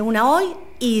ganarse una hoy.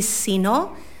 Y si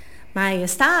no... Ahí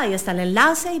está el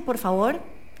enlace y por favor,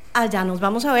 allá nos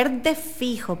vamos a ver de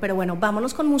fijo. Pero bueno,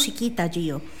 vámonos con musiquita,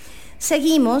 Gio.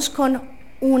 Seguimos con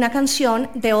una canción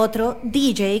de otro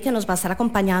DJ que nos va a estar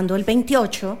acompañando el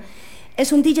 28.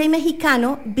 Es un DJ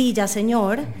mexicano,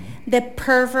 Villaseñor, de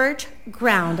Pervert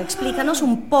Ground. Explícanos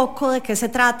un poco de qué se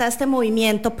trata este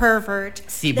movimiento Pervert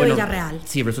Villarreal.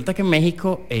 Sí, resulta que en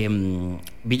México,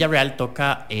 Villarreal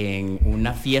toca en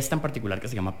una fiesta en particular que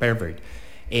se llama Pervert.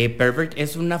 Pervert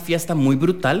es una fiesta muy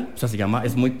brutal, o sea,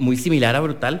 es muy similar a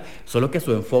Brutal, solo que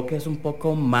su enfoque es un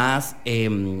poco más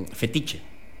fetiche,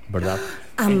 ¿verdad?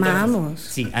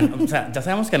 Amamos. Entonces, sí, o sea, ya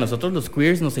sabemos que a nosotros los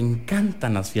queers nos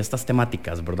encantan las fiestas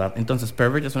temáticas, ¿verdad? Entonces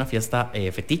Pervert es una fiesta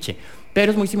fetiche,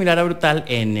 pero es muy similar a Brutal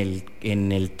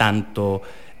en el tanto...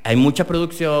 Hay mucha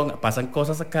producción, pasan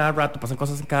cosas a cada rato, pasan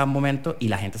cosas en cada momento y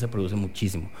la gente se produce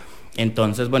muchísimo.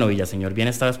 Entonces, bueno, Villaseñor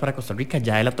viene esta vez para Costa Rica,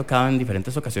 ya él ha tocado en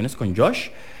diferentes ocasiones con Josh.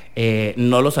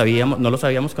 No lo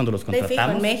sabíamos cuando los contratamos. De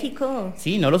fijo, en México.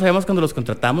 Sí, no lo sabíamos cuando los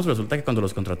contratamos, resulta que cuando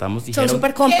los contratamos dijeron... Son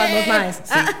súper compas los maes.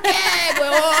 Sí.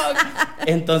 ¡Huevón!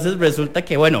 Entonces resulta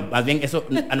que, bueno, más bien eso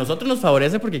a nosotros nos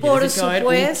favorece porque quiere decir que va a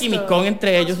haber un quimicón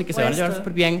entre ellos y que se van a llevar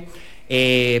súper bien.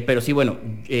 Pero sí, bueno...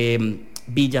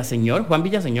 Juan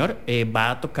Villaseñor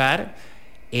va a tocar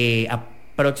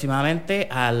aproximadamente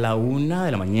a la 1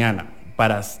 de la mañana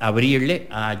para abrirle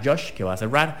a Josh, que va a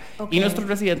cerrar. Okay. Y nuestros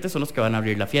residentes son los que van a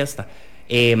abrir la fiesta.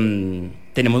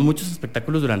 Tenemos muchos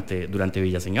espectáculos durante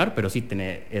Villaseñor, pero sí,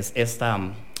 esa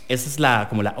es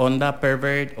como la onda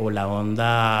Pervert o la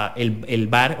onda, el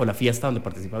bar o la fiesta donde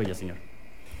participa Villaseñor.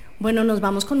 Bueno, nos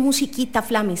vamos con musiquita,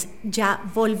 Flamis. Ya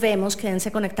volvemos,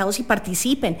 quédense conectados y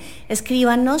participen.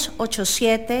 Escríbanos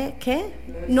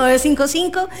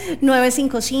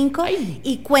 955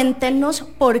 y cuéntenos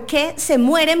por qué se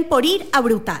mueren por ir a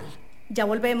Brutal. Ya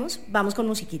volvemos, vamos con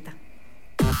musiquita.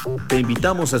 Te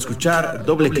invitamos a escuchar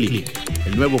Doble Clic,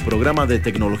 el nuevo programa de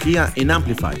tecnología en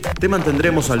Amplify. Te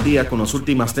mantendremos al día con las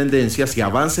últimas tendencias y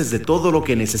avances de todo lo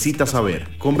que necesitas saber.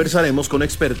 Conversaremos con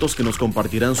expertos que nos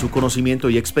compartirán su conocimiento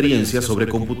y experiencia sobre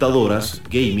computadoras,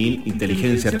 gaming,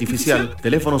 inteligencia artificial,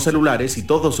 teléfonos celulares y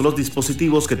todos los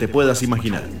dispositivos que te puedas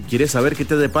imaginar. ¿Quieres saber qué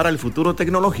te depara el futuro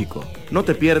tecnológico? No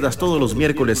te pierdas todos los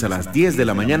miércoles a las 10 de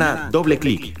la mañana Doble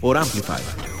Clic por Amplify.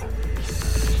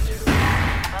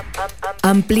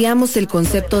 Ampliamos el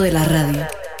concepto de la radio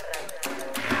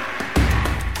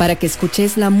para que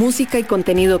escuches la música y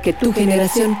contenido que tu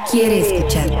generación quiere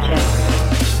escuchar.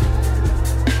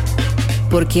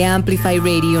 Porque Amplify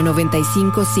Radio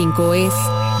 95.5 es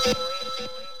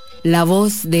la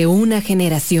voz de una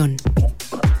generación.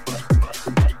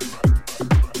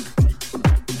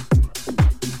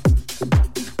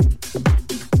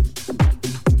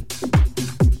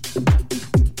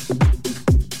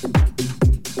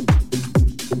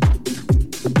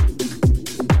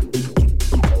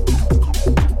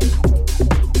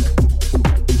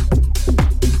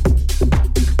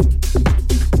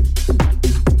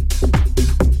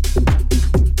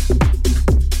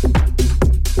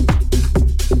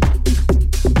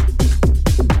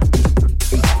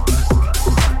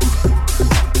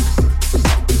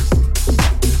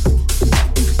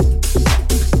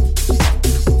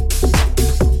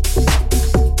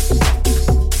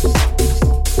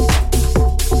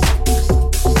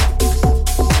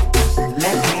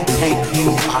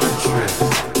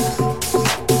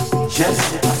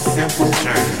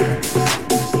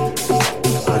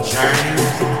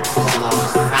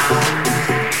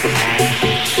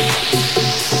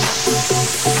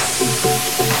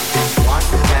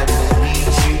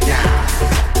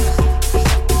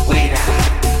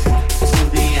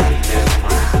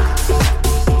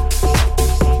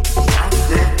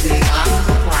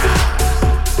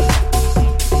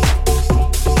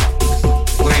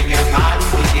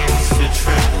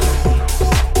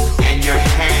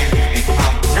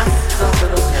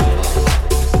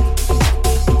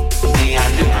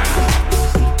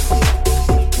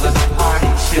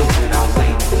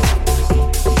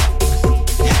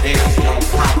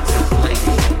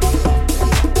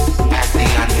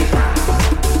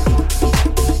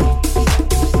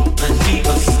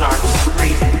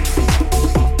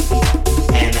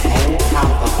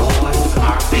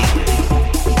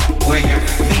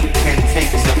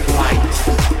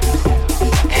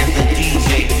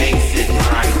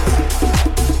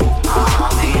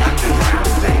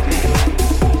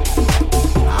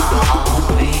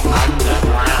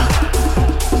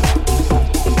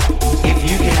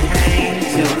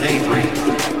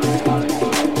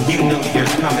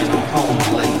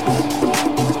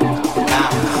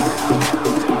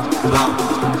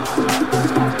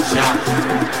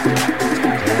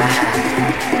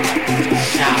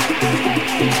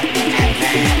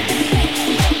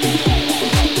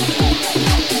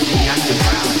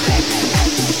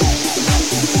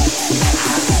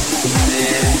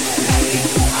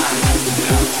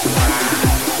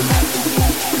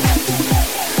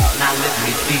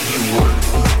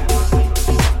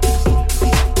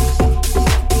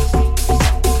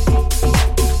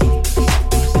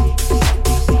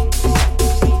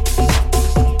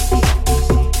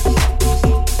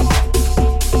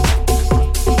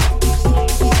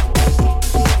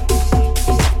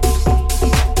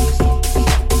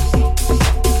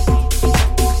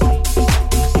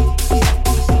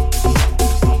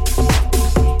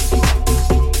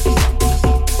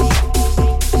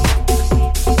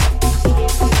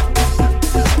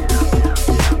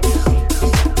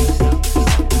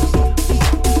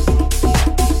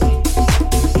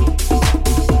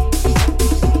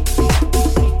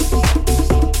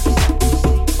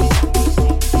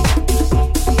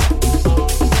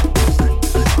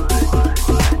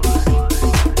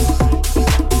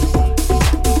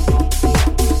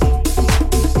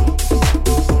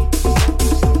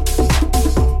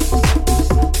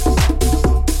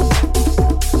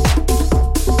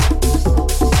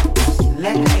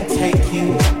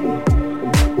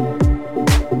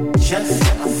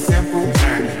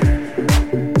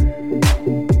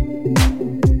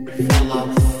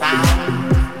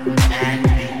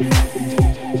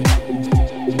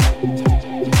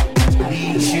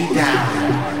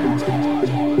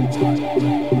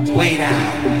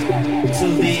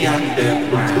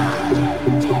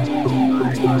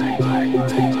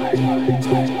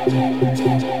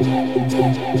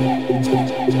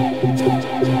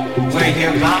 Where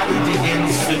your body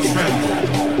begins to tremble.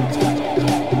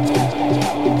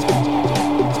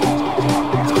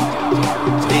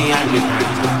 The underground.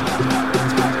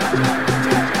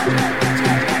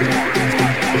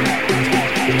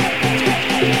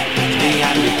 The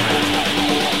underground.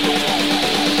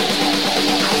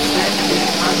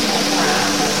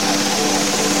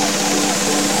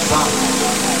 Bump,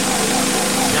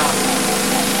 jump,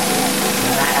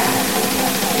 laugh,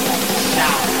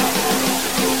 shout,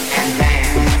 and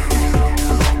dance.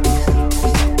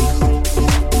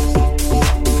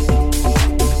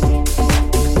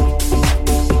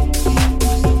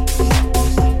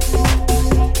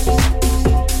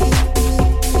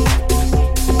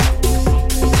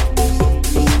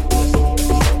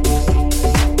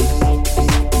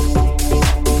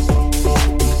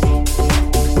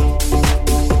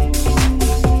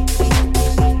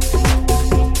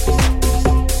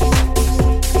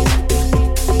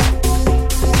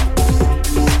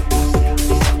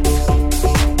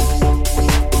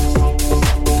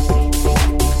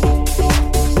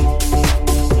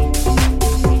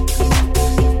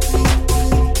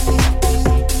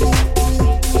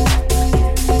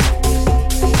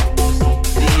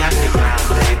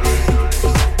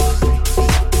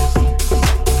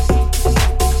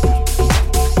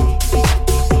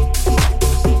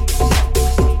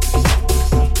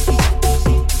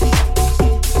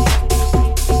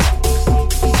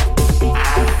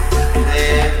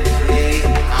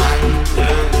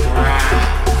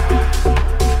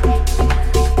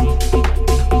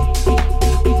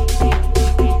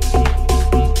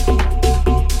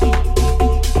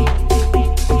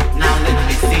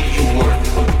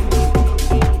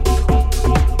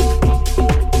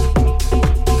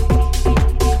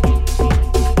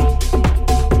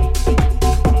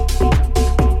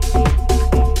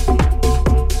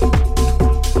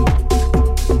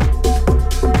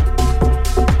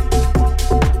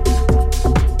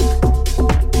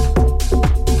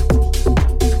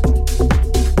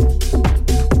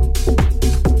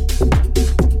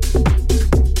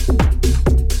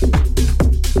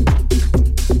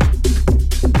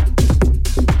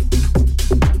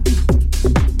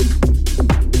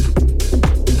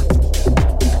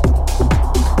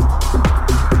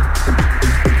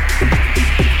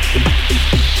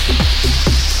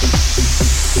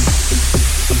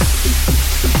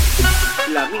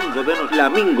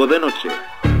 Flamingo de Noche.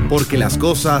 Porque las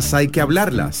cosas hay que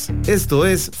hablarlas. Esto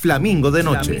es Flamingo de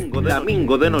Noche.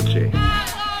 Flamingo de Noche.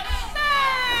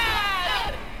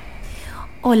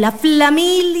 Hola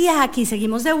Flamilia, aquí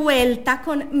seguimos de vuelta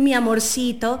con mi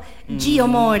amorcito Gio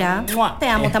Mora. Te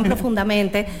amo tan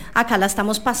profundamente. Acá la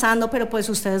estamos pasando, pero pues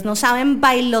ustedes no saben,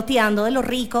 bailoteando de lo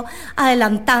rico,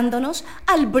 adelantándonos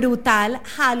al brutal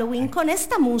Halloween con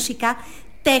esta música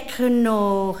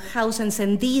techno, house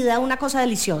encendida, una cosa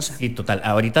deliciosa. Sí, total.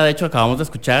 Ahorita de hecho acabamos de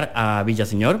escuchar a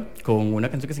Villaseñor con una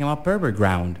canción que se llama Pervert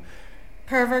Ground.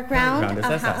 Pervert Ground, es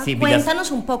ajá. esa. Sí, Cuéntanos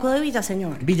un poco de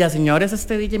Villaseñor. Villaseñor es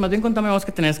este DJ, más bien contame vos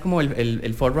que tenés como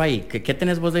el forro ahí. ¿Qué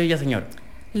tenés vos de Villaseñor?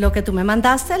 Lo que tú me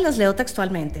mandaste, les leo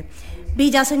textualmente.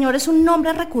 Villaseñor es un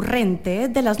nombre recurrente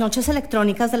de las noches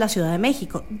electrónicas de la Ciudad de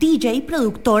México. DJ,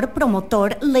 productor,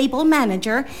 promotor, label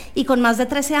manager y con más de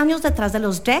 13 años detrás de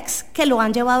los decks que lo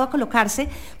han llevado a colocarse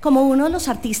como uno de los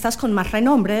artistas con más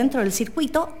renombre dentro del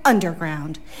circuito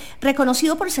underground.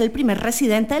 Reconocido por ser el primer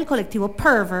residente del colectivo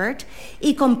Pervert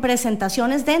y con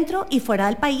presentaciones dentro y fuera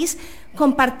del país,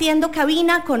 compartiendo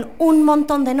cabina con un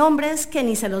montón de nombres que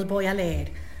ni se los voy a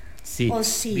leer. Sí,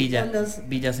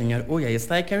 Villaseñor, uy, ahí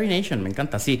está de Carrie Nation, me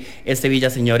encanta, sí,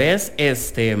 Villaseñor es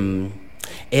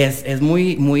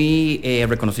muy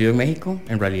reconocido en México,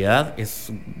 en realidad, es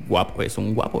un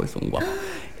guapo.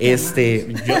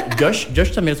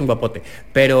 Josh también es un guapote,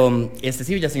 pero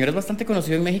sí, Villaseñor es bastante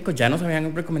conocido en México, ya nos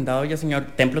habían recomendado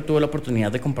Villaseñor, Templo tuvo la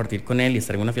oportunidad de compartir con él y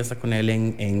estar en una fiesta con él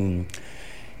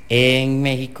en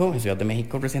México, en Ciudad de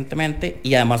México recientemente,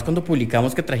 y además cuando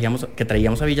publicamos que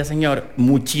traíamos a Villaseñor,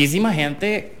 muchísima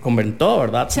gente comentó,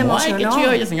 ¿verdad? Se emocionó. Ay, qué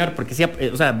chido Villaseñor, porque sí,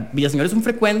 o sea, Villaseñor es un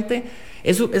frecuente,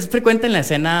 es frecuente en la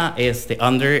escena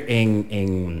under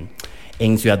en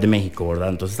en Ciudad de México, ¿verdad?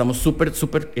 Entonces estamos súper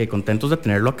contentos de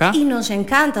tenerlo acá. Y nos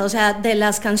encanta, o sea, de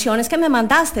las canciones que me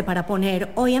mandaste para poner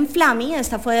hoy en Flammy,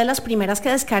 esta fue de las primeras que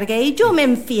descargué y yo me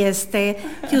enfiesté,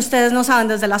 que ustedes no saben,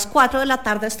 desde las 4 de la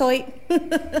tarde estoy...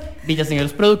 Villaseñor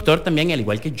es productor también, al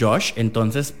igual que Josh,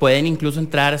 entonces pueden incluso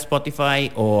entrar a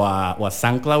Spotify o a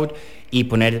SoundCloud y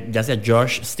poner ya sea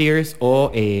Josh Steers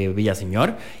o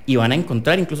Villaseñor y van a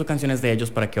encontrar incluso canciones de ellos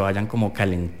para que vayan como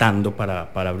calentando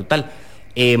para Brutal.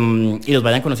 Y los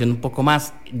vayan conociendo un poco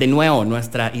más. De nuevo,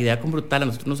 nuestra idea con Brutal, a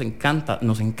nosotros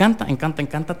nos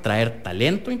encanta traer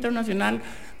talento internacional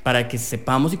para que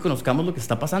sepamos y conozcamos lo que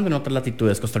está pasando en otras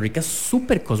latitudes. Costa Rica es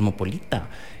súper cosmopolita,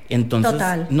 entonces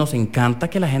Total. Nos encanta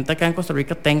que la gente acá en Costa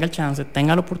Rica tenga el chance,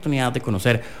 tenga la oportunidad de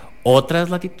conocer otras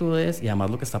latitudes y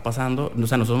además lo que está pasando. O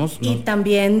sea, Y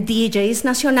también DJs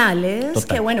nacionales.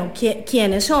 Total. Que bueno,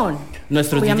 ¿quiénes son?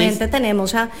 Nuestros Obviamente DJs,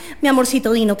 tenemos a mi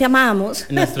amorcito Dino, te amamos.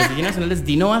 nuestros DJs nacionales.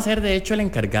 Dino va a ser de hecho el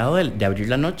encargado de abrir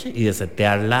la noche y de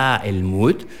setear el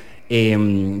mood.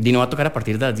 Dino va a tocar a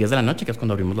partir de las 10 de la noche, que es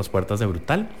cuando abrimos las puertas de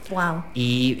Brutal. Wow.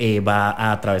 Y va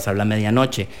a atravesar la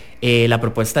medianoche. La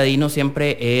propuesta de Dino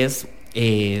siempre es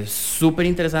súper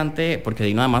interesante, porque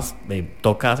Dino además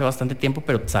toca hace bastante tiempo,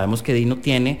 pero sabemos que Dino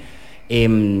tiene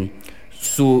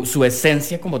su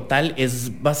esencia como tal,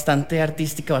 es bastante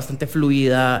artística, bastante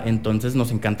fluida, entonces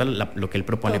nos encanta lo que él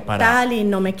propone. Total, y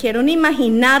no me quiero ni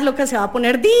imaginar lo que se va a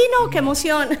poner Dino, qué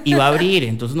emoción. Y va a abrir,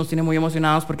 entonces nos tiene muy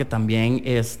emocionados porque también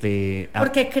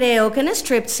porque creo que en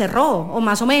Strip cerró, o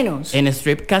más o menos. En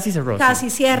Strip casi cerró. Casi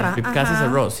sí. cierra. En Strip Ajá. casi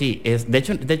cerró, sí. De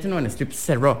hecho no, en Strip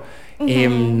cerró.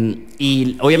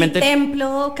 Y obviamente... Y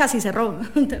Templo casi cerró.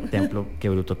 Templo, qué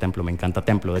bruto Templo, me encanta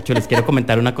Templo. De hecho, les quiero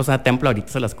comentar una cosa de Templo, ahorita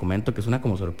se las comento, que es una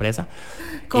como sorpresa.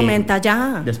 Comenta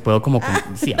ya. Les puedo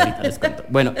sí, ahorita les cuento.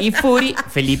 Bueno, y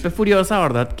Felipe Furiosa,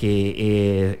 ¿verdad?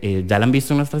 Que ya la han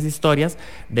visto en nuestras historias.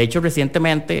 De hecho,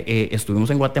 recientemente estuvimos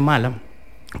en Guatemala,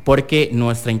 porque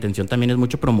nuestra intención también es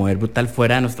mucho promover Brutal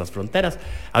fuera de nuestras fronteras.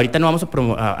 Ahorita no vamos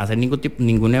a hacer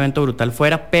ningún evento Brutal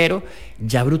fuera, pero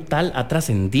ya Brutal ha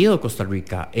trascendido Costa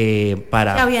Rica.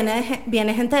 Ya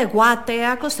viene gente de Guate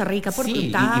a Costa Rica por sí,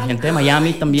 Brutal. y gente de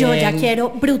Miami también. Yo ya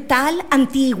quiero Brutal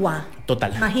Antigua.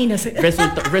 Total. Imagínese.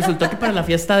 Resultó que para la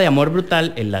fiesta de Amor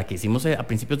Brutal, en la que hicimos a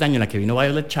principios de año, en la que vino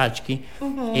Violet Chachki,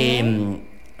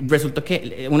 resultó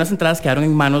que unas entradas quedaron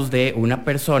en manos de una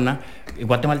persona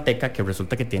guatemalteca que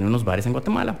resulta que tiene unos bares en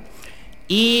Guatemala.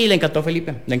 Y le encantó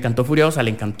Felipe, le encantó Furiosa,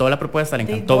 le encantó la propuesta, le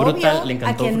encantó Obvio, Brutal, le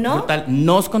encantó ¿a quién no? Brutal.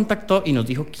 Nos contactó y nos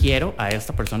dijo, quiero a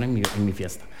esta persona en mi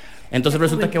fiesta. Entonces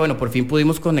resulta que, bueno, por fin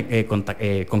pudimos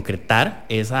concretar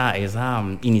esa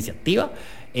iniciativa.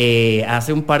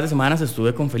 Hace un par de semanas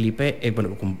estuve con Felipe,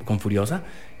 con Furiosa,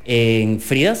 en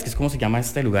Fridas, que es como se llama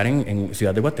este lugar en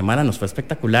Ciudad de Guatemala. Nos fue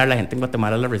espectacular, la gente en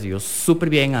Guatemala la recibió súper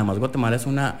bien. Además, Guatemala es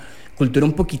una cultura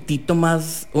un poquitito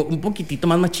más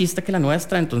machista que la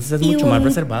nuestra, entonces es mucho más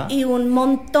reservada. Y un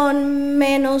montón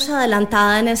menos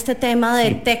adelantada en este tema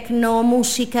de tecno,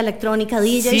 música electrónica,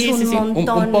 DJs, sí,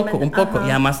 montón. Un poco. Ajá. Y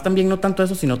además también no tanto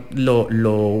eso, sino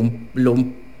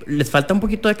les falta un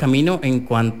poquito de camino en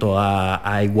cuanto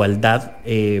a igualdad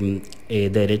de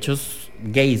derechos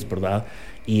gays, ¿verdad?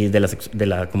 Y de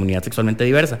la comunidad sexualmente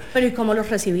diversa. Pero ¿y cómo los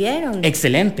recibieron?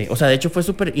 Excelente, o sea, de hecho fue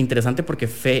súper interesante porque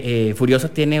Furiosa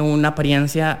tiene una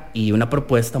apariencia y una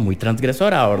propuesta muy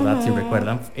transgresora, ¿verdad? Si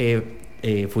recuerdan,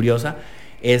 Furiosa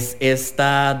es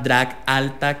esta drag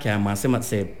alta que además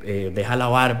se deja la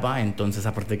barba, entonces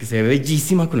aparte de que se ve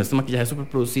bellísima con este maquillaje súper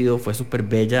producido, fue súper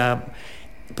bella,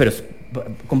 pero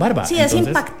con barba. Sí, entonces, es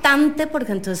impactante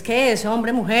porque entonces, ¿qué es?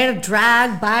 Hombre, mujer,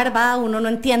 drag, barba, uno no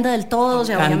entiende del todo, o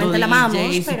sea, obviamente la amamos,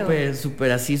 pero...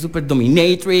 Súper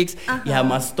dominatrix. Ajá. Y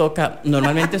además toca,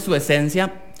 normalmente su esencia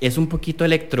es un poquito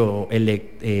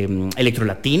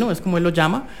electrolatino, es como él lo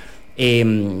llama.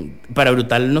 Para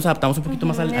Brutal nos adaptamos un poquito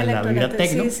más a la vibra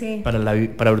techno. Sí.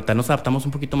 Para Brutal nos adaptamos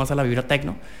un poquito más a la vibra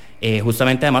techno,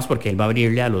 justamente además porque él va a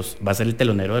abrirle va a ser el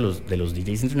telonero de los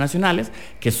DJs internacionales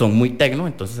que son muy techno,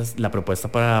 entonces la propuesta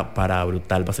para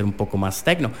Brutal va a ser un poco más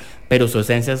techno, pero su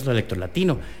esencia es lo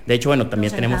electrolatino. De hecho, bueno,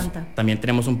 también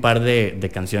tenemos un par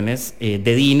de canciones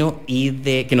de Dino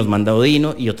que nos mandó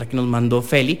Dino y otra que nos mandó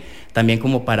Feli, también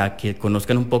como para que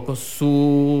conozcan un poco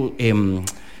su ride.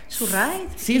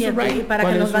 Sí, su ride. Y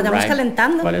para que nos vayamos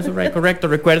calentando. ¿Cuál es su ride? Correcto.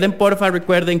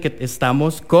 Recuerden que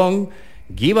estamos con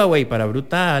giveaway para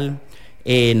Brutal.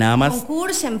 Nada más.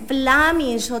 Concursen,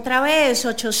 Flamis, otra vez,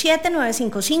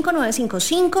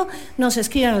 87-955-955. Nos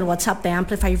escriben al WhatsApp de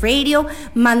Amplify Radio.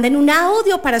 Manden un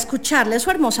audio para escucharle su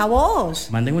hermosa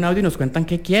voz. Manden un audio y nos cuentan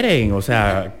qué quieren. O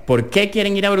sea, ¿por qué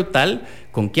quieren ir a Brutal?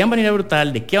 ¿Con quién van a ir a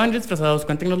Brutal? ¿De qué van a ir disfrazados?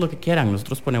 Cuéntenos lo que quieran.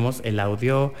 Nosotros ponemos el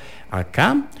audio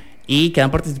acá. y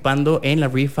quedan participando en la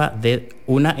rifa de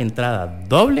una entrada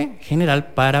doble general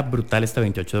para Brutal este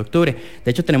 28 de octubre.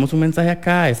 De hecho, tenemos un mensaje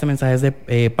acá. Este mensaje es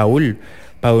de Paul.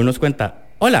 Paul nos cuenta: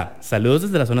 hola, saludos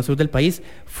desde la zona sur del país.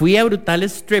 Fui a Brutal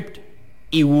Stripped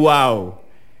y wow,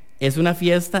 es una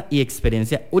fiesta y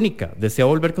experiencia única. Deseo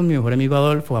volver con mi mejor amigo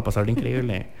Adolfo a pasarlo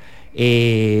increíble.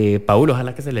 Paul,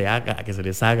 ojalá que se les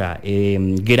haga.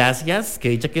 Gracias, que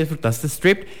dicha que disfrutaste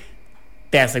Stripped.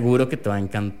 Te aseguro que te va a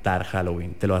encantar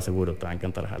Halloween. Te lo aseguro, te va a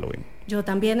encantar Halloween. Yo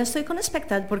también estoy con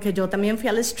expectativa porque yo también fui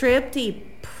al Stripped y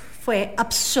fue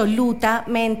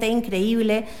absolutamente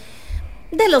increíble.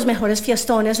 De los mejores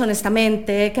fiestones,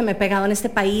 honestamente, que me he pegado en este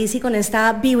país, y con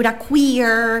esta vibra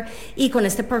queer y con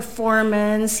este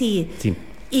performance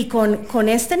y con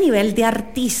este nivel de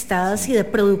artistas y de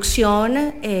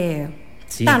producción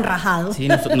tan rajado. Sí,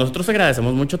 nosotros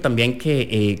agradecemos mucho también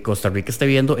que Costa Rica esté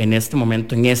viviendo en este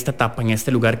momento, en esta etapa, en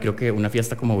este lugar. Creo que una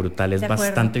fiesta como Brutal es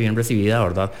bastante bien recibida,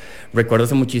 ¿verdad? Recuerdo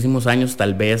hace muchísimos años,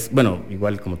 tal vez, bueno,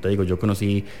 igual como te digo, yo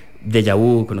conocí Deja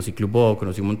Vu, conocí Club O,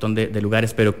 conocí un montón de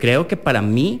lugares, pero creo que para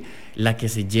mí la que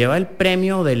se lleva el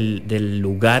premio del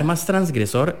lugar más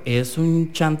transgresor es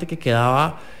un chante que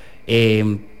quedaba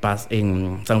en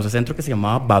San José Centro, que se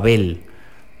llamaba Babel.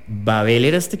 Babel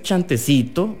era este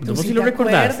chantecito, no sé si lo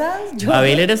recordás.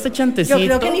 Babel era este chantecito. Yo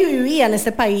creo que ni vivía en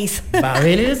este país.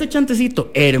 Babel era este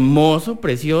chantecito, hermoso,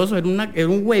 precioso, era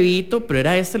un huevito, pero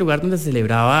era este lugar donde se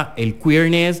celebraba el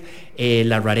queerness,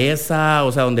 la rareza,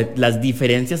 o sea, donde las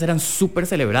diferencias eran súper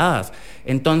celebradas.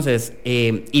 Entonces,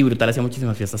 y Brutal hacía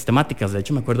muchísimas fiestas temáticas. De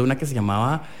hecho, me acuerdo de una que se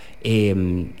llamaba, ay,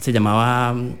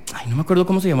 no me acuerdo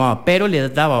cómo se llamaba, pero le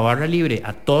daba barra libre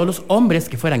a todos los hombres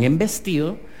que fueran en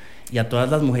vestido y a todas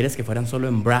las mujeres que fueran solo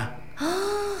en bra.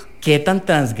 ¿Qué tan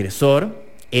transgresor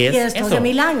es y esto eso? Hace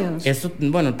 1000 años. Eso,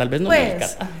 bueno, tal vez no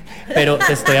pues. Pero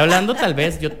te estoy hablando, tal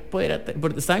vez, yo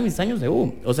estaba en mis años de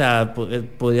U. O sea,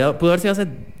 pudo haber sido hace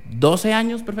 12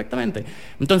 años perfectamente.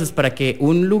 Entonces, para que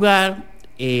un lugar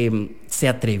se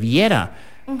atreviera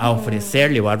a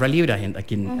ofrecerle barra libre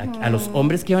a los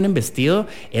hombres que iban en vestido,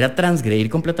 era transgredir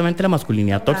completamente la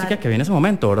masculinidad tóxica que había en ese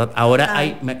momento, ¿verdad?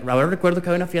 Ahora recuerdo que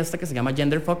hay una fiesta que se llama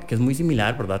Genderfuck, que es muy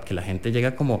similar, ¿verdad? Que la gente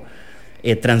llega como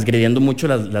transgrediendo mucho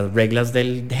las reglas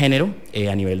del género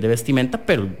a nivel de vestimenta,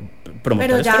 pero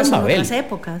promotores ya son Babel. otras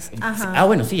épocas. Ajá. Ah,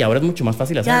 bueno, sí, ahora es mucho más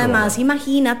fácil hacerlo. Y además, ¿verdad?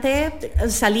 imagínate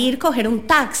salir, coger un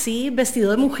taxi vestido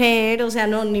de mujer, o sea,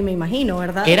 no, ni me imagino,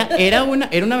 ¿verdad? Era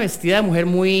una vestida de mujer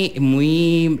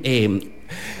muy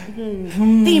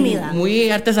tímida, muy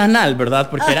artesanal, ¿verdad?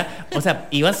 Porque era, o sea,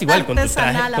 ibas igual con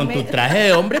tu traje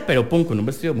de hombre, pero con un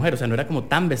vestido de mujer, o sea, no era como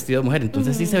tan vestido de mujer.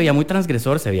 Entonces sí se veía muy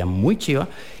transgresor, se veía muy chiva,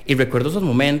 y recuerdo esos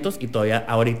momentos, y todavía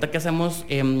ahorita que hacemos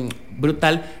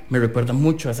Brutal, me recuerda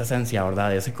mucho a esa esencia,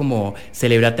 ¿verdad? Ese como,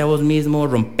 celebrate a vos mismo,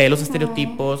 rompe los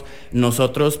estereotipos.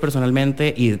 Nosotros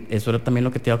personalmente, y eso era también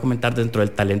lo que te iba a comentar, dentro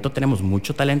del talento tenemos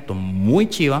mucho talento muy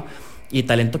chiva, y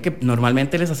talento que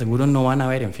normalmente, les aseguro, no van a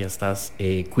ver en fiestas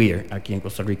queer aquí en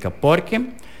Costa Rica, porque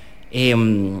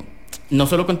no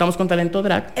solo contamos con talento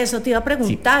drag. Eso te iba a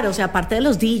preguntar, o sea, aparte de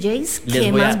los DJs,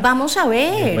 ¿qué más vamos a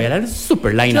ver? Les voy a dar el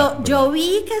super line-up. Yo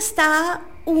vi que está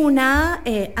una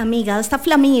amiga de esta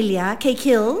familia, Kay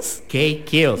Kills. Kay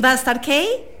Kills. ¿Va a estar Kay?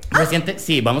 Reciente,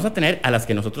 sí, vamos a tener a las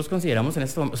que nosotros consideramos en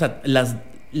este momento, o sea,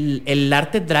 el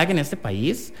arte drag en este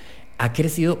país ha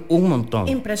crecido un montón.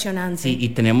 Impresionante. Sí, y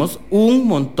tenemos un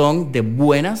montón de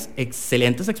buenas,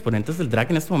 excelentes exponentes del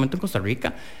drag en este momento en Costa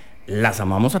Rica. Las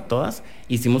amamos a todas.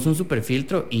 Hicimos un super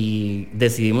filtro y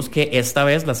decidimos que esta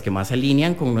vez las que más se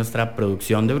alinean con nuestra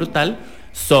producción de Brutal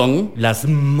son las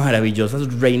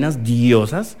maravillosas reinas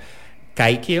diosas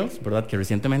Kay Kills, ¿verdad? Que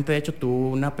recientemente, de hecho, tuvo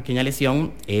una pequeña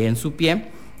lesión en su pie.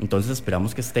 Entonces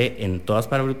esperamos que esté en todas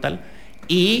para Brutal.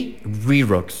 Y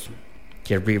Rerox,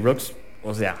 que Rerox,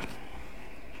 o sea,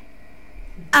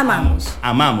 amamos.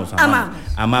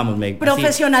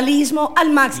 Profesionalismo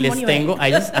al máximo les nivel. tengo a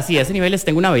ellas, así a ese nivel les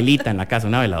tengo una velita en la casa,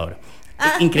 una veladora.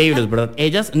 Increíbles, ¿verdad?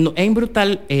 Ellas en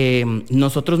Brutal,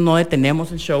 nosotros no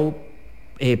detenemos el show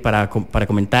para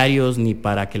comentarios, ni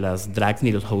para que las drags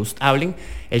ni los hosts hablen.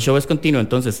 El show es continuo.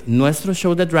 Entonces nuestro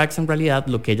show de drags, en realidad,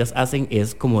 lo que ellas hacen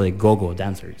es como de go-go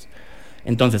dancers.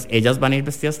 Entonces ellas van a ir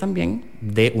vestidas también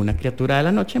de una criatura de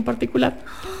la noche en particular.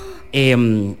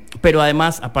 Pero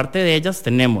además, aparte de ellas,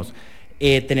 tenemos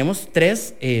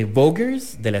 3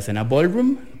 voguers de la escena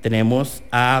ballroom. Tenemos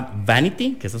a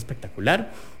Vanity, que es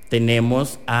espectacular.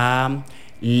 Tenemos a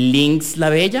Lynx la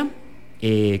Bella,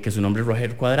 que su nombre es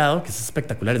Roger Cuadrado, que es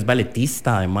espectacular, es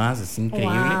balletista además, es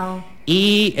increíble. Wow.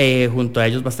 Y junto a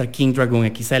ellos va a estar King Dragon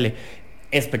XL.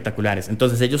 espectaculares.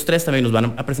 Entonces ellos tres también nos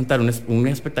van a presentar un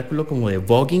espectáculo como de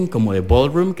voguing, como de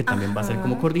ballroom, que también va a ser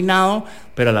como coordinado,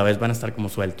 pero a la vez van a estar como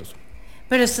sueltos.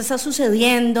 Pero esto está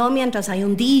sucediendo mientras hay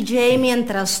un DJ,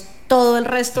 mientras todo el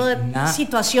resto de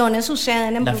situaciones suceden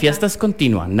en La Brutal. fiesta es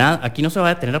continua, aquí no se va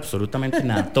a detener absolutamente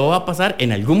nada. Todo va a pasar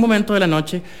en algún momento de la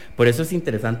noche, por eso es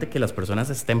interesante que las personas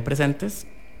estén presentes,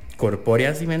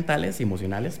 corpóreas y mentales y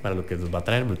emocionales, para lo que les va a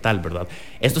traer Brutal, ¿verdad?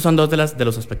 Estos son dos de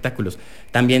los espectáculos.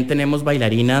 También tenemos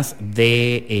bailarinas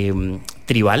de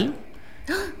tribal.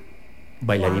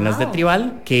 Bailarinas de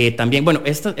tribal, que también, bueno,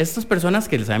 estas personas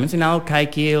que les había mencionado, Kai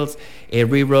Kills,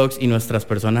 Rocks y nuestras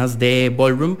personas de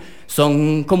Ballroom,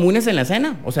 son comunes en la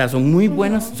escena, o sea, son muy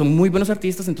buenos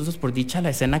artistas, entonces por dicha la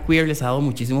escena queer les ha dado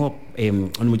muchísima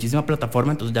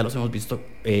plataforma, entonces ya los hemos visto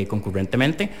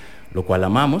concurrentemente, lo cual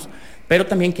amamos, pero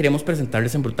también queremos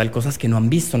presentarles en Brutal cosas que no han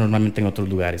visto normalmente en otros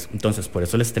lugares, entonces por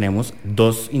eso les tenemos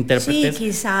dos intérpretes. Sí,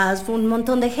 quizás un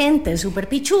montón de gente súper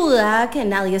pichuda que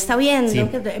nadie está viendo, Sí.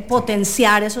 que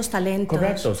potenciar esos talentos.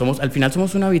 Correcto, al final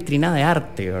somos una vitrina de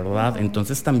arte, ¿verdad?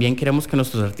 Entonces también queremos que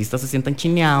nuestros artistas se sientan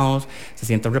chineados, se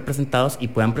sientan representados y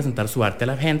puedan presentar su arte a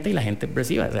la gente y la gente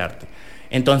reciba ese arte.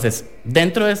 Entonces,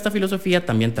 dentro de esta filosofía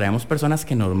también traemos personas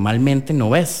que normalmente no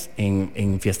ves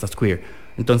en fiestas queer.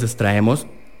 Entonces traemos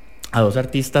a dos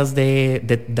artistas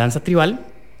de danza tribal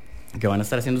que van a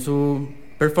estar haciendo su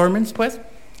performance, pues,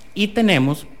 y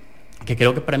tenemos, que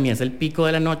creo que para mí es el pico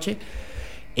de la noche,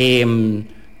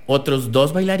 otros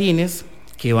dos bailarines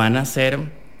que van a ser,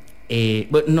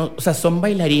 son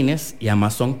bailarines y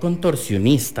además son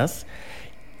contorsionistas.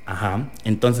 Ajá,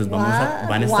 entonces van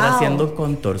a estar haciendo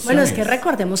contorsiones. Bueno, es que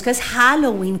recordemos que es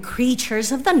Halloween,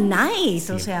 Creatures of the Night,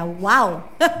 Sí. o sea, wow.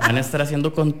 Van a estar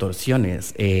haciendo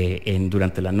contorsiones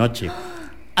durante la noche,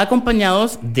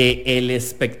 acompañados de el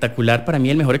espectacular, para mí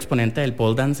el mejor exponente del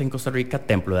pole dance en Costa Rica,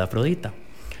 Templo de Afrodita.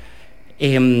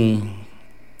 Y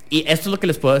esto es lo que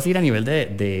les puedo decir a nivel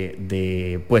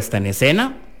de puesta en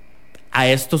escena. A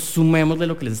esto sumemos de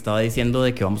lo que les estaba diciendo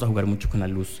de que vamos a jugar mucho con la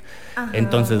luz. Ajá.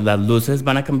 Entonces las luces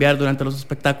van a cambiar durante los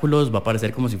espectáculos, va a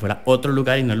parecer como si fuera otro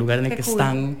lugar y no el lugar en el que cool.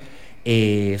 están,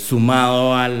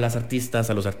 sumado a los artistas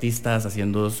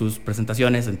haciendo sus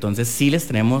presentaciones. Entonces sí les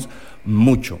tenemos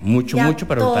mucho para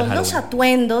Brutal todos Halloween. los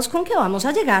atuendos con que vamos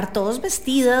a llegar, todos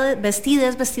vestidas,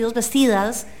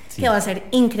 Sí. que va a ser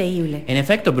increíble. En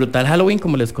efecto, Brutal Halloween,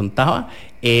 como les contaba,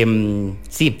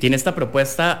 sí, tiene esta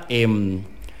propuesta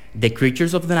de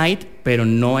Creatures of the Night, pero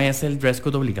no es el dress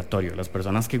code obligatorio. Las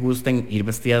personas que gusten ir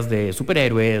vestidas de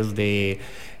superhéroes, de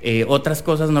otras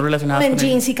cosas no relacionadas En con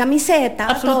jeans y camiseta.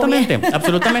 Absolutamente, todo bien.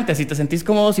 absolutamente. Si te sentís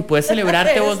cómodo, si puedes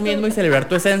celebrarte vos mismo y celebrar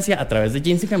tu esencia a través de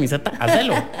jeans y camiseta,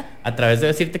 hazlo. A través de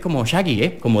vestirte como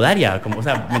Shaggy, como Daria, o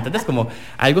sea, ¿me entiendes? Como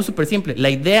algo súper simple. La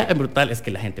idea en Brutal es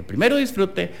que la gente primero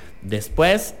disfrute,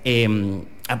 después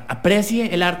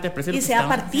aprecie el arte, aprecie lo Y que sea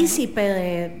estamos partícipe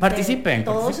de Participen.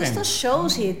 todos estos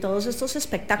shows y todos estos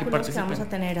espectáculos que vamos a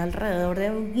tener alrededor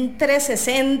de un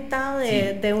 360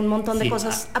 de un montón de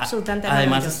cosas absolutamente Además,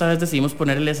 maravillosas. esta vez decidimos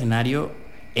poner el escenario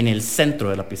en el centro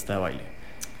de la pista de baile.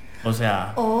 O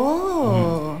sea,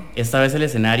 esta vez el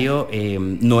escenario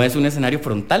no es un escenario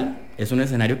frontal, es un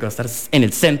escenario que va a estar en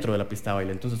el centro de la pista de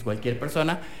baile. Entonces, cualquier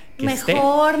persona que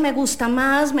Mejor, me gusta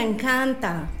más, me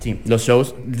encanta. Sí, los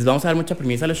shows, les vamos a dar mucha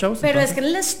premisa a los shows. Pero entonces, es que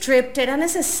el strip era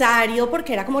necesario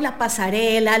porque era como la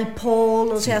pasarela, el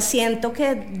pole, o sea, siento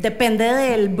que depende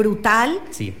del Brutal,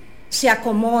 sí. se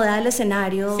acomoda el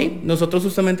escenario. Sí, nosotros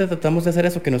justamente tratamos de hacer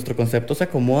eso, que nuestro concepto se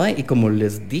acomode y como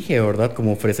les dije, ¿verdad?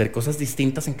 Como ofrecer cosas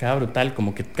distintas en cada Brutal,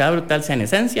 como que cada Brutal sea en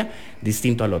esencia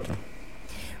distinto al otro.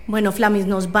 Bueno, Flamis,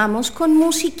 nos vamos con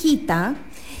musiquita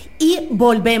y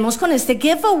volvemos con este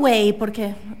giveaway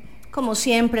porque, como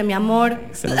siempre, mi amor,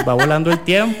 Se nos va volando el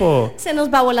tiempo. se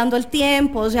nos va volando el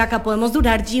tiempo. O sea, acá podemos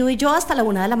durar Gio y yo hasta la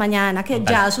 1 de la mañana, que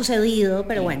Total. ya ha sucedido,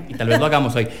 pero bueno. Y tal vez lo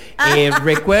hagamos hoy.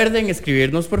 Recuerden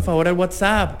escribirnos por favor al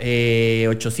WhatsApp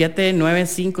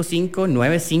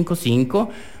 87955955.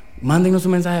 Mándenos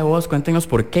un mensaje de voz, cuéntenos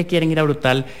por qué quieren ir a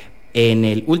Brutal. En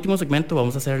el último segmento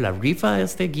vamos a hacer la rifa de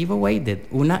este giveaway de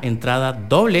una entrada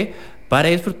doble para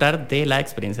disfrutar de la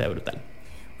experiencia de Brutal.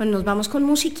 Bueno, nos vamos con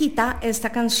musiquita.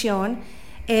 Esta canción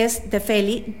es de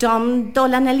Feli, Dom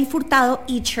Dolanelli Furtado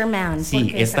y Cherman.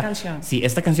 Sí,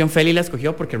 esta canción Feli la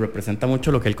escogió porque representa mucho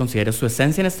lo que él considera su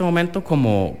esencia en este momento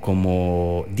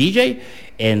como DJ.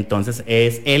 Entonces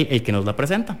es él el que nos la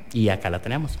presenta y acá la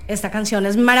tenemos. Esta canción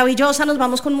es maravillosa. Nos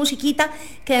vamos con musiquita.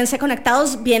 Quédense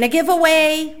conectados. Viene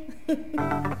giveaway.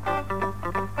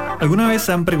 ¿Alguna vez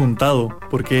se han preguntado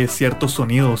por qué ciertos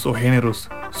sonidos o géneros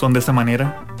son de esa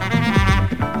manera?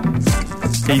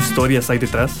 ¿Qué historias hay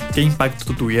detrás? ¿Qué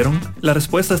impacto tuvieron? La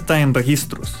respuesta está en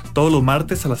Registros, todos los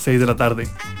martes a las 6 de la tarde.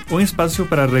 Un espacio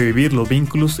para revivir los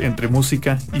vínculos entre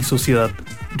música y sociedad.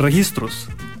 Registros,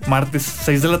 martes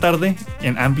 6 de la tarde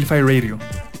en Amplify Radio.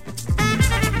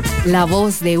 La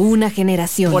voz de una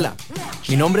generación. Hola,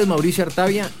 mi nombre es Mauricio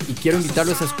Artavia y quiero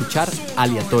invitarlos a escuchar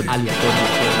Aleatorio.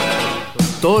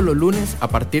 Todos los lunes a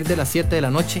partir de las 7 de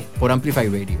la noche por Amplify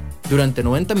Radio. Durante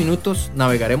 90 minutos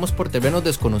navegaremos por terrenos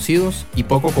desconocidos y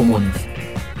poco comunes,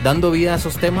 dando vida a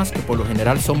esos temas que por lo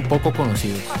general son poco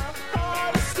conocidos.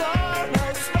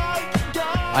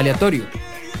 Aleatorio,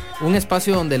 un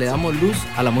espacio donde le damos luz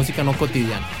a la música no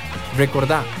cotidiana.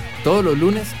 Recordá, todos los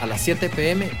lunes a las 7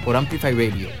 p.m. por Amplify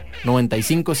Radio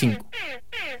 95.5.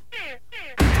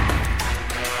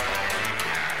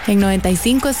 En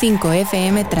 95.5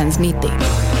 FM transmite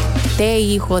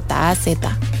TIJAZ,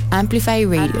 Amplify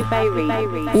Radio,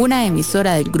 una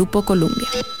emisora del Grupo Columbia.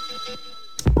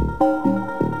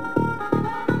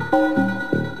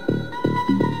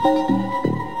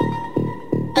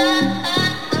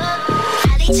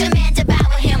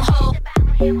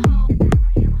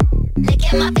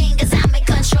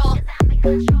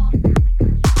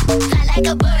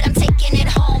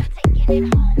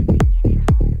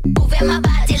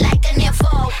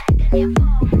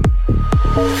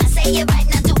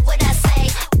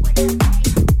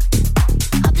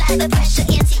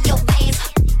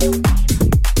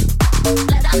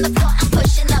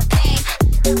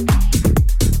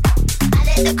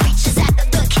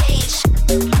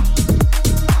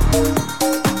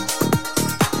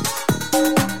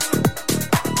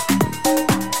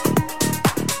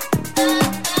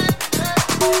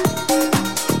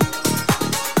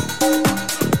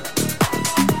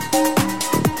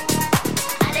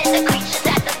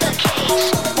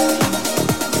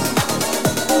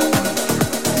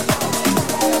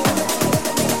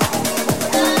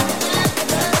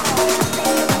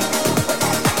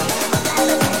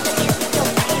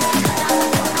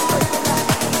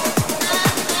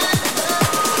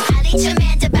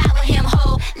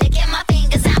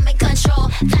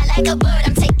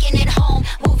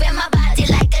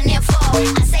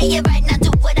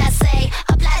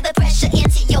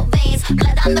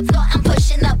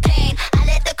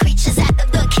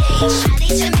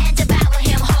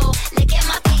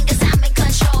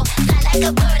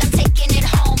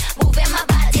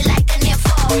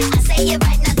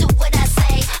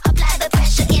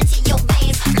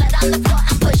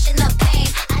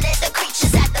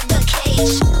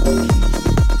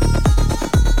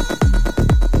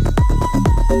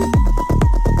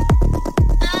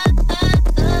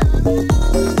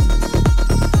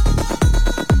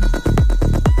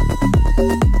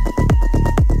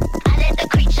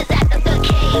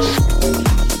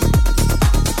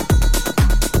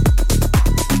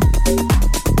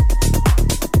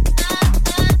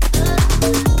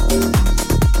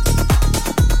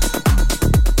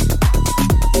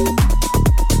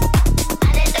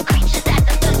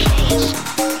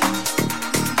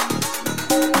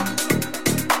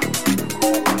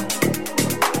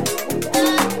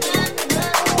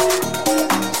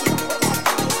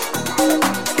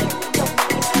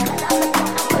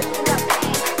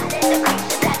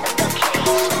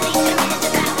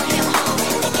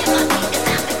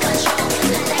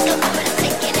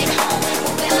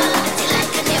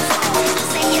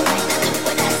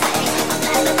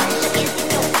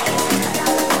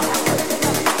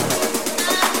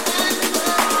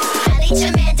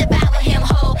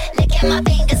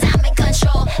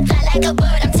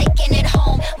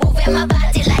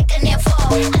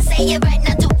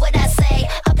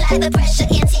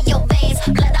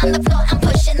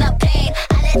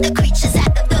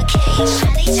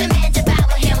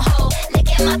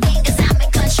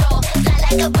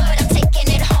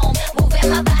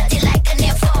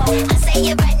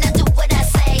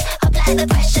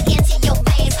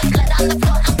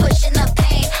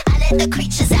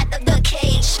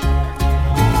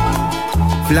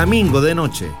 Flamingo de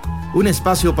Noche, un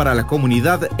espacio para la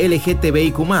comunidad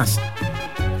LGTBIQ+,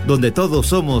 donde todos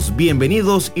somos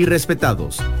bienvenidos y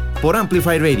respetados, por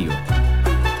Amplify Radio.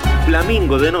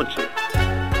 Flamingo de Noche.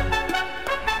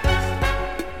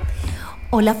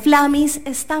 Hola Flamis,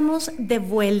 estamos de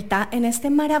vuelta en este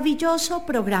maravilloso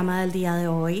programa del día de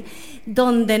hoy,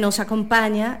 donde nos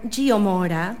acompaña Gio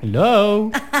Mora.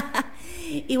 Hello.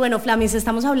 Y bueno, Flamis,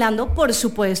 estamos hablando, por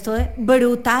supuesto, de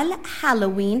Brutal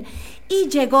Halloween. Y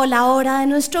llegó la hora de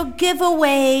nuestro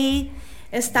giveaway.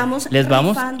 Les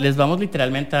vamos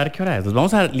literalmente a dar, ¿qué hora es? Les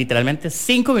vamos a dar literalmente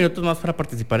 5 minutos más para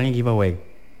participar en el giveaway.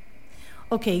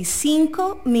 Ok,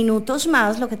 5 minutos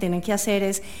más. Lo que tienen que hacer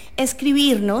es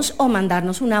escribirnos o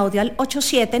mandarnos un audio al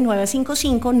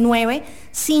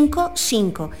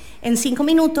 87-955-955. En 5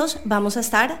 minutos vamos a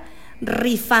estar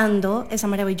rifando esa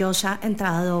maravillosa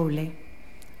entrada doble.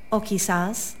 O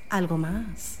quizás algo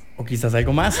más. O quizás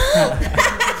algo más.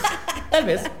 Tal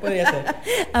vez, podría ser.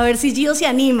 A ver si Gio se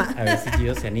anima. A ver si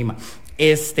Gio se anima.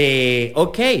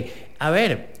 Ok, a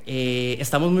ver,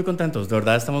 estamos muy contentos, de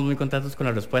verdad estamos muy contentos con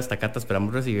la respuesta, Cata,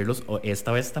 esperamos recibirlos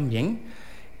esta vez también.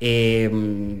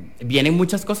 Vienen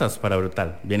muchas cosas para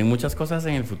Brutal, vienen muchas cosas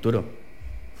en el futuro.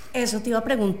 Eso te iba a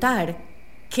preguntar.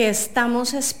 ¿Qué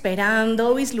estamos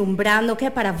esperando, vislumbrando?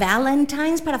 ¿Qué? ¿Para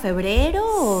Valentine's? ¿Para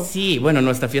febrero? Sí, bueno,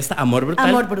 nuestra fiesta Amor Brutal.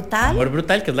 Amor Brutal. Amor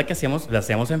Brutal, que es la que hacíamos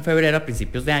en febrero, a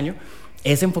principios de año.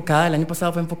 Es enfocada, el año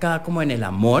pasado fue enfocada como en el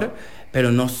amor, pero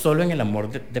no solo en el amor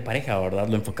de pareja, ¿verdad?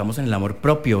 Lo enfocamos en el amor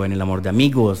propio, en el amor de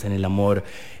amigos, en el amor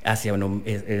hacia,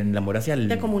 el...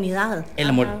 De comunidad. El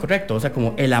amor, correcto, o sea,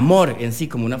 como el amor en sí,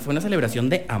 fue una celebración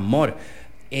de amor.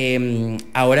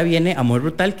 Ahora viene Amor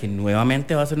Brutal, que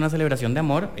nuevamente va a ser una celebración de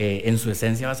amor, en su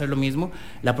esencia va a ser lo mismo.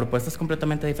 La propuesta es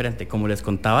completamente diferente. Como les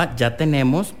contaba, ya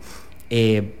tenemos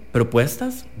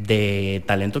propuestas de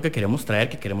talento que queremos traer,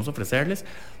 que queremos ofrecerles,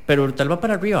 pero Brutal va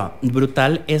para arriba.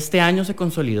 Brutal este año se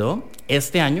consolidó,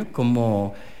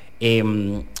 como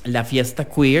la fiesta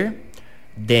queer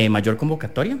de mayor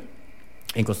convocatoria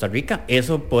en Costa Rica.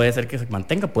 Eso puede ser que se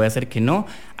mantenga, puede ser que no.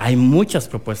 Hay muchas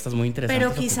propuestas muy interesantes.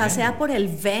 Pero quizás sea por el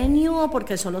venue o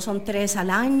porque solo son 3 al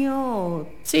año.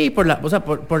 Sí, por la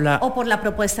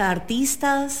propuesta de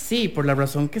artistas. Sí, por la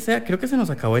razón que sea. Creo que se nos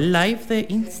acabó el live de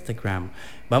Instagram.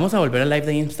 Vamos a volver al live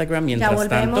de Instagram mientras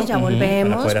tanto. Ya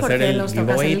volvemos, para poder porque hacer nos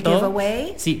toca hacer el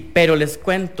giveaway. Sí, pero les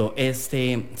cuento,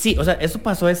 sí, o sea, eso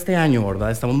pasó este año,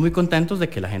 ¿verdad? Estamos muy contentos de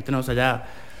que la gente nos haya...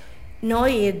 No,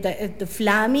 y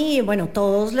Flammy, bueno,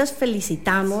 todos les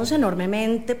felicitamos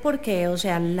enormemente porque, o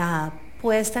sea, la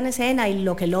puesta en escena y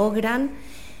lo que logran,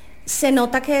 se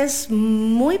nota que es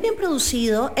muy bien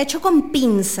producido, hecho con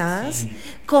pinzas, sí,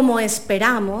 como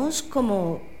esperamos,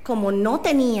 como no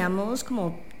teníamos,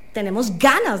 como tenemos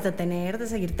ganas de tener, de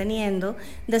seguir teniendo,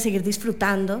 de seguir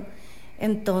disfrutando.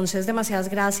 Entonces, demasiadas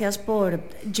gracias por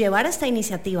llevar esta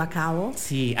iniciativa a cabo,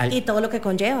 sí, y todo lo que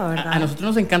conlleva, ¿verdad? A nosotros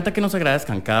nos encanta que nos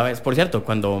agradezcan cada vez. Por cierto,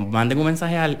 cuando manden un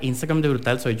mensaje al Instagram de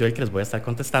Brutal, soy yo el que les voy a estar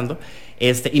contestando.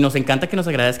 Y nos encanta que nos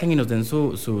agradezcan y nos den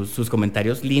sus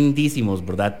comentarios lindísimos,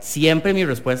 ¿verdad? Siempre mi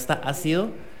respuesta ha sido,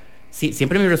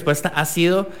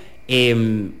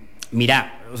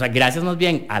 mira, o sea, gracias más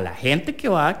bien a la gente que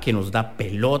nos da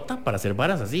pelota para hacer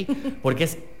varas así, porque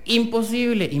es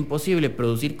imposible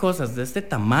producir cosas de este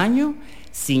tamaño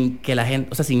sin que la gente,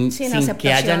 o sea, sin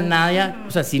que haya nadie,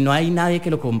 o sea, si no hay nadie que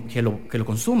lo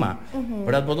consuma,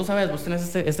 ¿verdad? Vos lo sabes, vos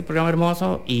tenés este programa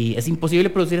hermoso y es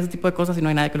imposible producir ese tipo de cosas si no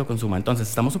hay nadie que lo consuma. Entonces,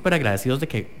 estamos súper agradecidos de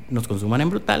que nos consuman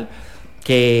en Brutal,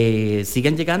 que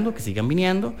sigan llegando, que sigan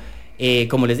viniendo.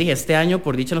 Como les dije, este año,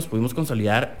 por dicha, nos pudimos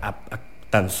consolidar a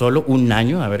tan solo un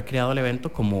año de haber creado el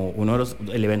evento como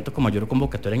el evento con mayor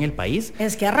convocatoria en el país.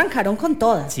 Es que arrancaron con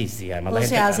todas. Sí, además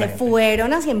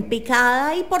fueron así en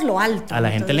picada y por lo alto. A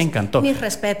la gente le encantó. Mis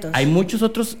respetos. Hay muchos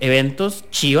otros eventos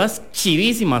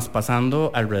chivísimas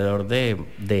pasando alrededor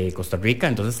de Costa Rica,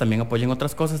 entonces también apoyen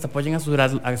otras cosas, apoyen a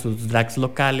sus drags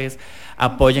locales,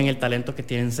 apoyen el talento que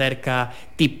tienen cerca,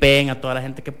 tipeen a toda la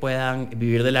gente que puedan.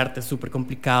 Vivir del arte es súper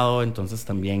complicado, entonces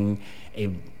también...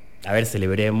 a ver,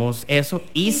 celebremos eso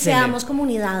y seamos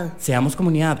comunidad. Seamos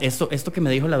comunidad. Esto que me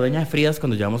dijo la dueña de Fridas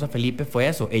cuando llevamos a Felipe fue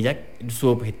eso. Su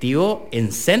objetivo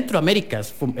en Centroamérica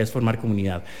es formar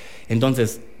comunidad.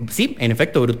 Entonces, sí, en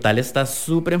efecto, Brutal está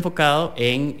súper enfocado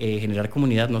en generar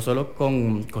comunidad, no solo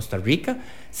con Costa Rica,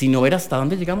 sino ver hasta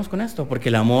dónde llegamos con esto, porque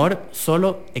el amor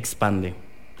solo expande.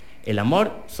 El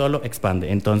amor solo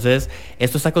expande. Entonces,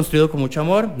 esto está construido con mucho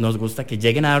amor. Nos gusta que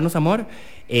lleguen a darnos amor.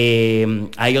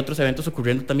 Hay otros eventos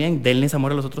ocurriendo también. Denles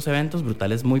amor a los otros eventos.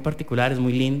 Brutal es muy particular, es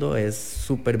muy lindo, es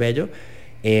súper bello.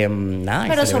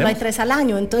 Pero solo hay 3 al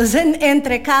año. Entonces,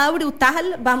 entre cada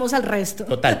Brutal, vamos al resto.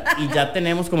 Total. Y ya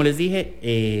tenemos, como les dije,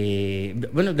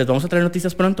 les vamos a traer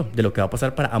noticias pronto de lo que va a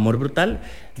pasar para Amor Brutal,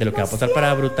 de lo que va a pasar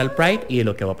para Brutal Pride y de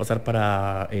lo que va a pasar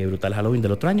para Brutal Halloween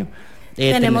del otro año.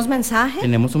 ¿Tenemos mensaje?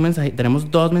 Tenemos un mensaje, tenemos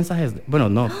 2 mensajes. Bueno,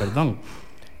 no, perdón.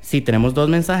 Sí, tenemos 2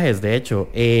 mensajes, de hecho.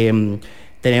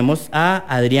 Tenemos a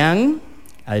Adrián.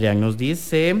 Adrián nos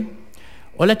dice: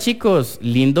 hola chicos,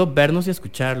 lindo vernos y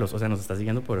escucharlos. O sea, nos está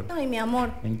siguiendo por... Ay, mi amor.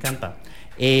 Me encanta.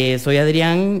 Soy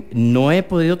Adrián, no he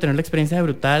podido tener la experiencia de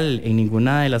Brutal en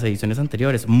ninguna de las ediciones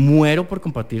anteriores. Muero por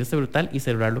compartir este Brutal y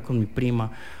celebrarlo con mi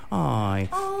prima. Ay,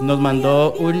 nos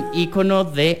mandó un icono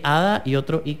de hada y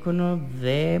otro icono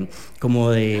de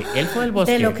como de elfo del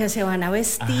bosque. De lo que se van a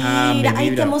vestir. Ajá,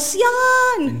 ¡Ay, qué emoción!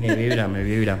 Me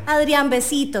vibra. Adrián,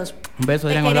 besitos. Un beso,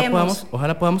 Adrián. Queremos.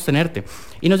 Ojalá podamos tenerte.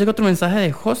 Y nos llega otro mensaje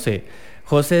de José.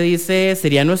 José dice,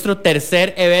 sería nuestro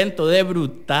tercer evento de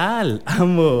Brutal.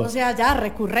 Amo. O sea, ya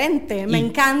recurrente, me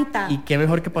encanta. Y qué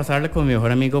mejor que pasarle con mi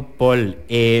mejor amigo Paul.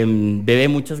 Bebé,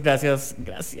 muchas gracias.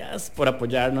 Gracias por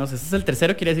apoyarnos. Este es el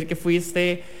tercero, quiere decir que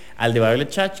fuiste al de Violet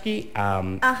Chachki,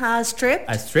 a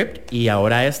Stripped, y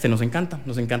ahora nos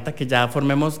encanta que ya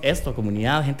formemos esto,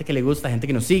 comunidad, gente que le gusta, gente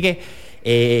que nos sigue.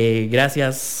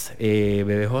 Gracias,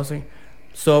 Bebé José.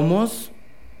 Somos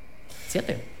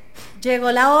 7.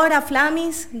 Llegó la hora,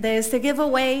 Flamis, de este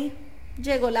giveaway.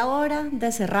 Llegó la hora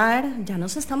de cerrar. Ya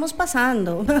nos estamos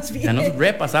pasando, más bien. Ya nos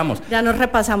repasamos. Ya nos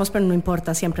repasamos, pero no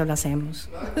importa, siempre lo hacemos.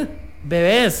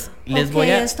 Bebés, les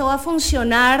voy a... Esto va a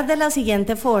funcionar de la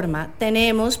siguiente forma.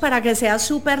 Tenemos, para que sea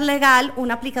súper legal,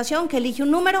 una aplicación que elige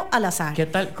un número al azar. ¿Qué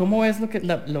tal? ¿Cómo es lo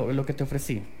que te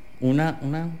ofrecí? Una...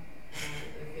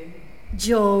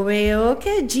 Yo veo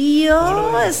que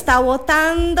Gio está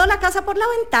botando la casa por la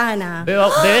ventana.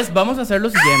 Bebés, vamos a hacer lo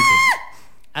siguiente.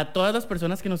 A todas las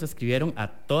personas que nos escribieron,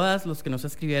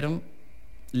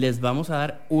 les vamos a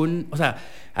dar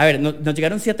nos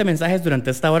llegaron 7 mensajes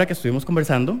durante esta hora que estuvimos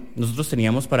conversando. Nosotros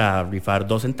teníamos para rifar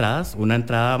 2 entradas, una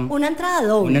entrada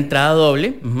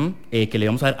doble, que le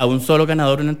íbamos a dar a un solo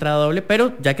ganador una entrada doble,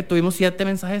 pero ya que tuvimos 7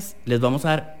 mensajes, les vamos a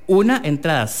dar una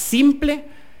entrada simple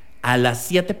a las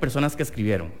 7 personas que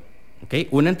escribieron. ¿Ok?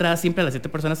 Una entrada simple a las 7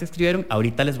 personas que escribieron.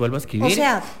 Ahorita les vuelvo a escribir. O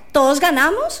sea, ¿todos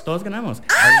ganamos? Todos ganamos.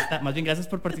 Ahorita, más bien, gracias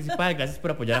por participar, gracias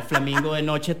por apoyar a Flamingo de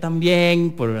Noche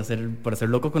también, por hacer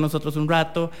loco con nosotros un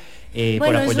rato,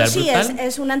 por apoyar eso sí, Brutal.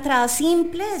 es una entrada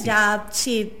simple. Sí. Ya,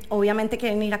 sí, obviamente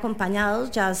quieren ir acompañados,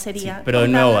 ya sería. Sí, pero de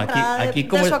nuevo, aquí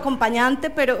como de su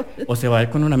acompañante, pero. O se va a ir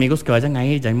con amigos que vayan a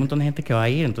ir. Ya hay un montón de gente que va a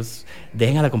ir, entonces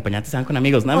dejen al acompañante, se van con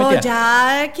amigos.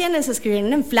 Ya quienes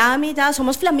escribieron en Flami, ya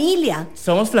somos familia.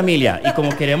 Somos familia. Y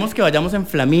como queremos que vayamos en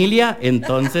familia,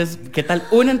 entonces, ¿qué tal?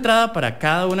 Una entrada para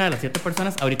cada una de las 7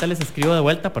 personas. Ahorita les escribo de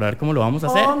vuelta para ver cómo lo vamos a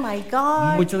hacer. Oh my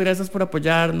God. Muchas gracias por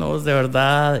apoyarnos, de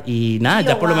verdad. Y nada,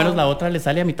 ya por lo menos la otra le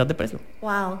sale a mitad de precio.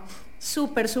 Wow.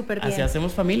 Súper bien. Así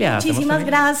hacemos familia. Muchísimas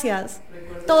gracias.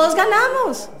 Todos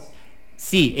ganamos.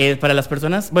 Sí, para las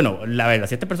personas, las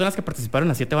 7 personas que participaron,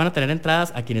 las 7 van a tener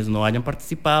entradas. A quienes no hayan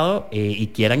participado y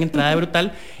quieran entrada de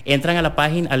Brutal, entran a la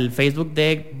página, al Facebook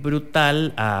de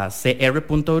Brutal, a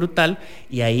cr.brutal,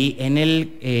 y ahí en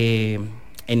el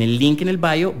link en el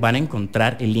bio van a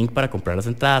encontrar el link para comprar las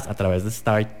entradas a través de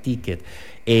Star Ticket.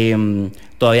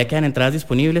 Todavía quedan entradas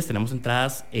disponibles, tenemos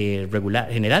entradas regular,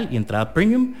 general y entrada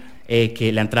premium,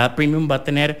 que la entrada premium va a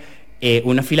tener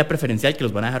una fila preferencial que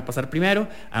los van a dejar pasar primero.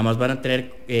 Además van a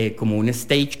tener como un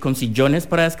stage con sillones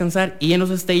para descansar, y en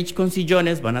los stage con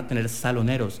sillones van a tener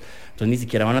saloneros. Entonces ni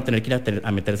siquiera van a tener que ir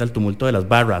a meterse al tumulto de las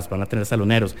barras, van a tener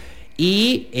saloneros.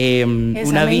 Y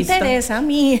una vista... me interesa a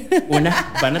mí.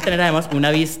 Van a tener además una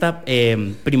vista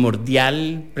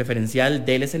primordial, preferencial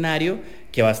del escenario,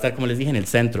 que va a estar, como les dije, en el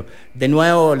centro. De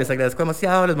nuevo, les agradezco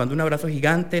demasiado, les mando un abrazo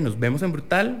gigante, nos vemos en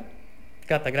Brutal.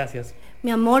 Cata, gracias. Mi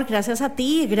amor, gracias a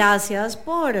ti, gracias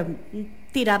por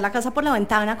tirar la casa por la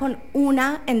ventana con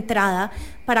una entrada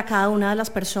para cada una de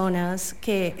las personas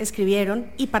que escribieron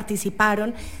y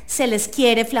participaron. Se les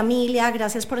quiere, familia,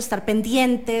 gracias por estar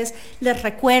pendientes. Les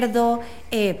recuerdo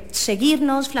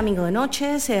seguirnos, Flamingo de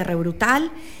Noche, CR Brutal,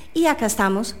 y acá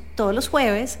estamos todos los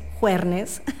jueves,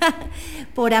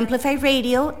 por Amplify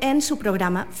Radio en su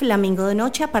programa Flamingo de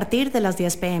Noche a partir de las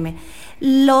 10 p.m.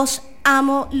 Los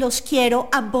amo, los quiero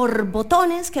a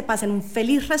borbotones, que pasen un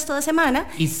feliz resto de semana.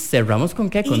 ¿Y cerramos con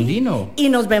qué? Con Dino. Y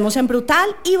nos vemos en Brutal,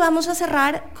 y vamos a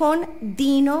cerrar con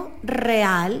Dino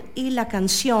Real y la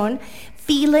canción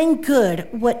Feeling Good,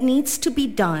 What Needs to Be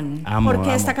Done. ¿Por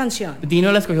qué esta canción?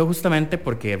 Dino la escogió justamente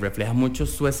porque refleja mucho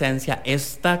su esencia.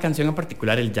 Esta canción en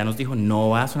particular, él ya nos dijo, no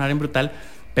va a sonar en Brutal,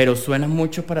 pero suena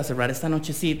mucho para cerrar esta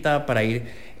nochecita, para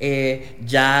ir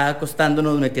ya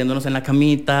acostándonos, metiéndonos en la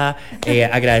camita,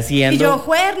 agradeciendo. Y yo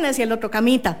juernes y el otro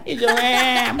camita. Y yo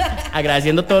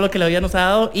agradeciendo todo lo que la vida nos ha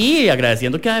dado, y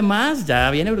agradeciendo que además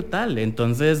ya viene Brutal.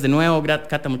 Entonces, de nuevo,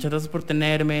 Cata, muchas gracias por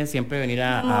tenerme. Siempre venir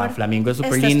a Flamingo es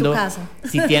súper lindo.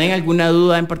 Si tienen alguna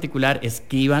duda en particular,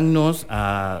 escríbanos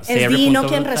a Es Dino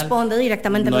quien responde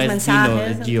directamente los mensajes.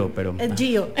 Dino, es Gio, pero... Es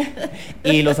Gio.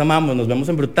 Y los amamos, nos vemos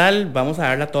en Brutal. Vamos a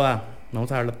darla toda.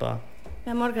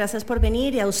 Mi amor, gracias por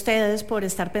venir, y a ustedes por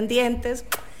estar pendientes.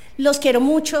 Los quiero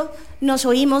mucho. Nos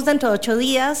oímos dentro de 8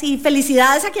 días y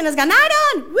felicidades a quienes ganaron.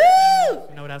 ¡Woo!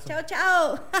 Un abrazo. Chao,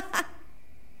 chao.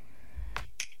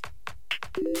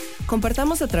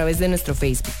 Compartamos a través de nuestro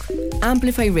Facebook,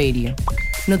 Amplify Radio.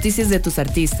 Noticias de tus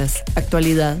artistas,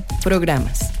 actualidad,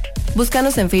 programas.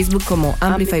 Búscanos en Facebook como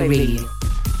Amplify Radio.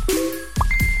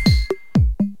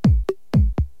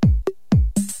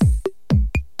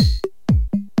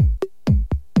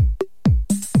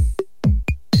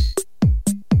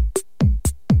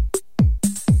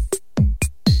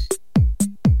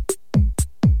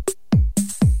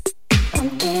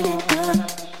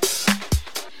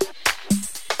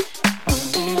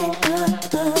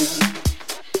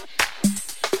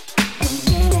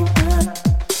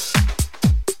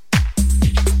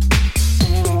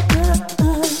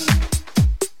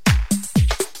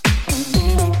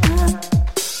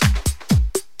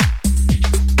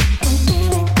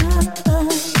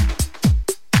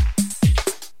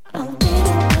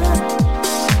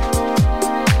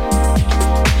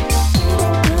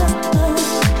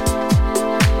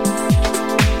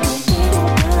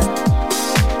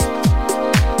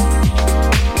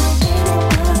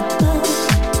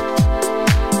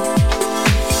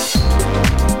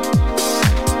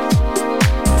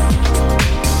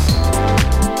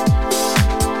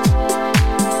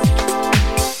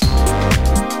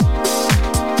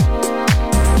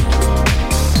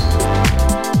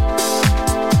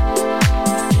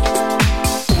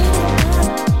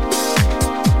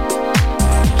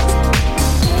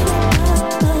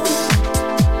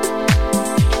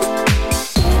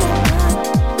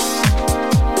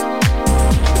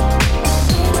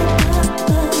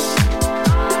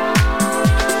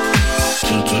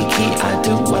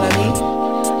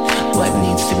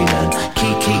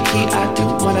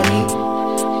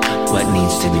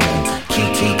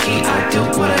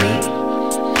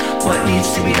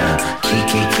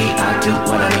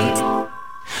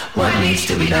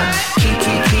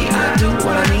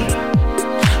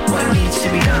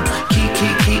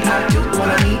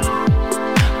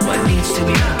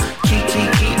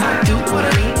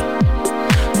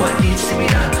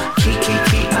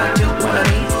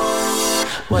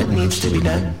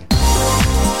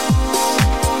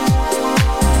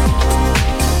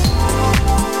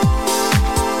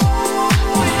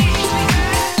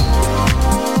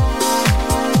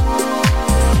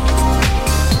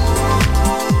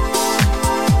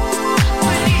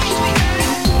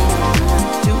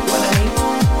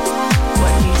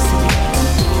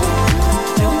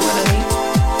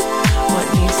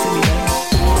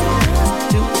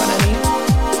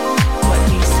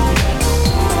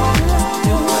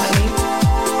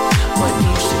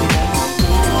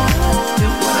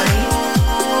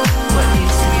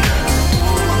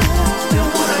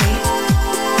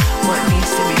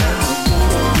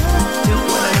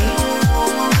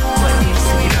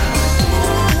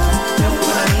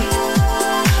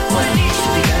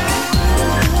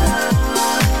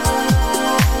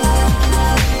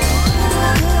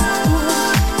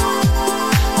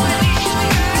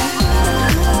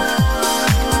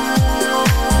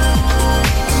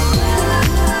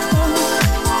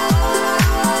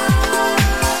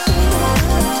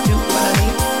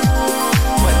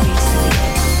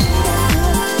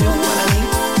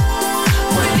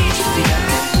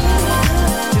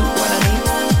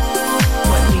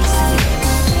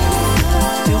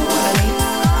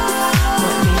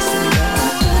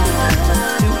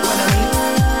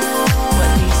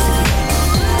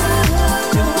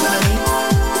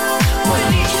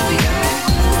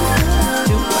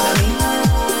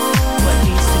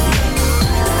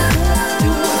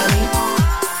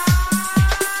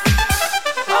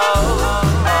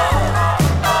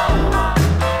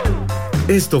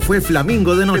 Esto fue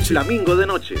Flamingo de Noche. Flamingo de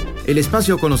Noche. El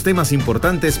espacio con los temas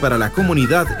importantes para la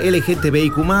comunidad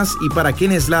LGTBIQ+, y para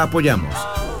quienes la apoyamos.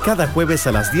 Cada jueves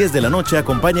a las 10 de la noche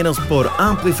acompáñenos por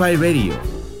Amplify Radio,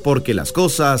 porque las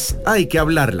cosas hay que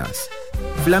hablarlas.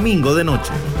 Flamingo de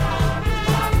Noche.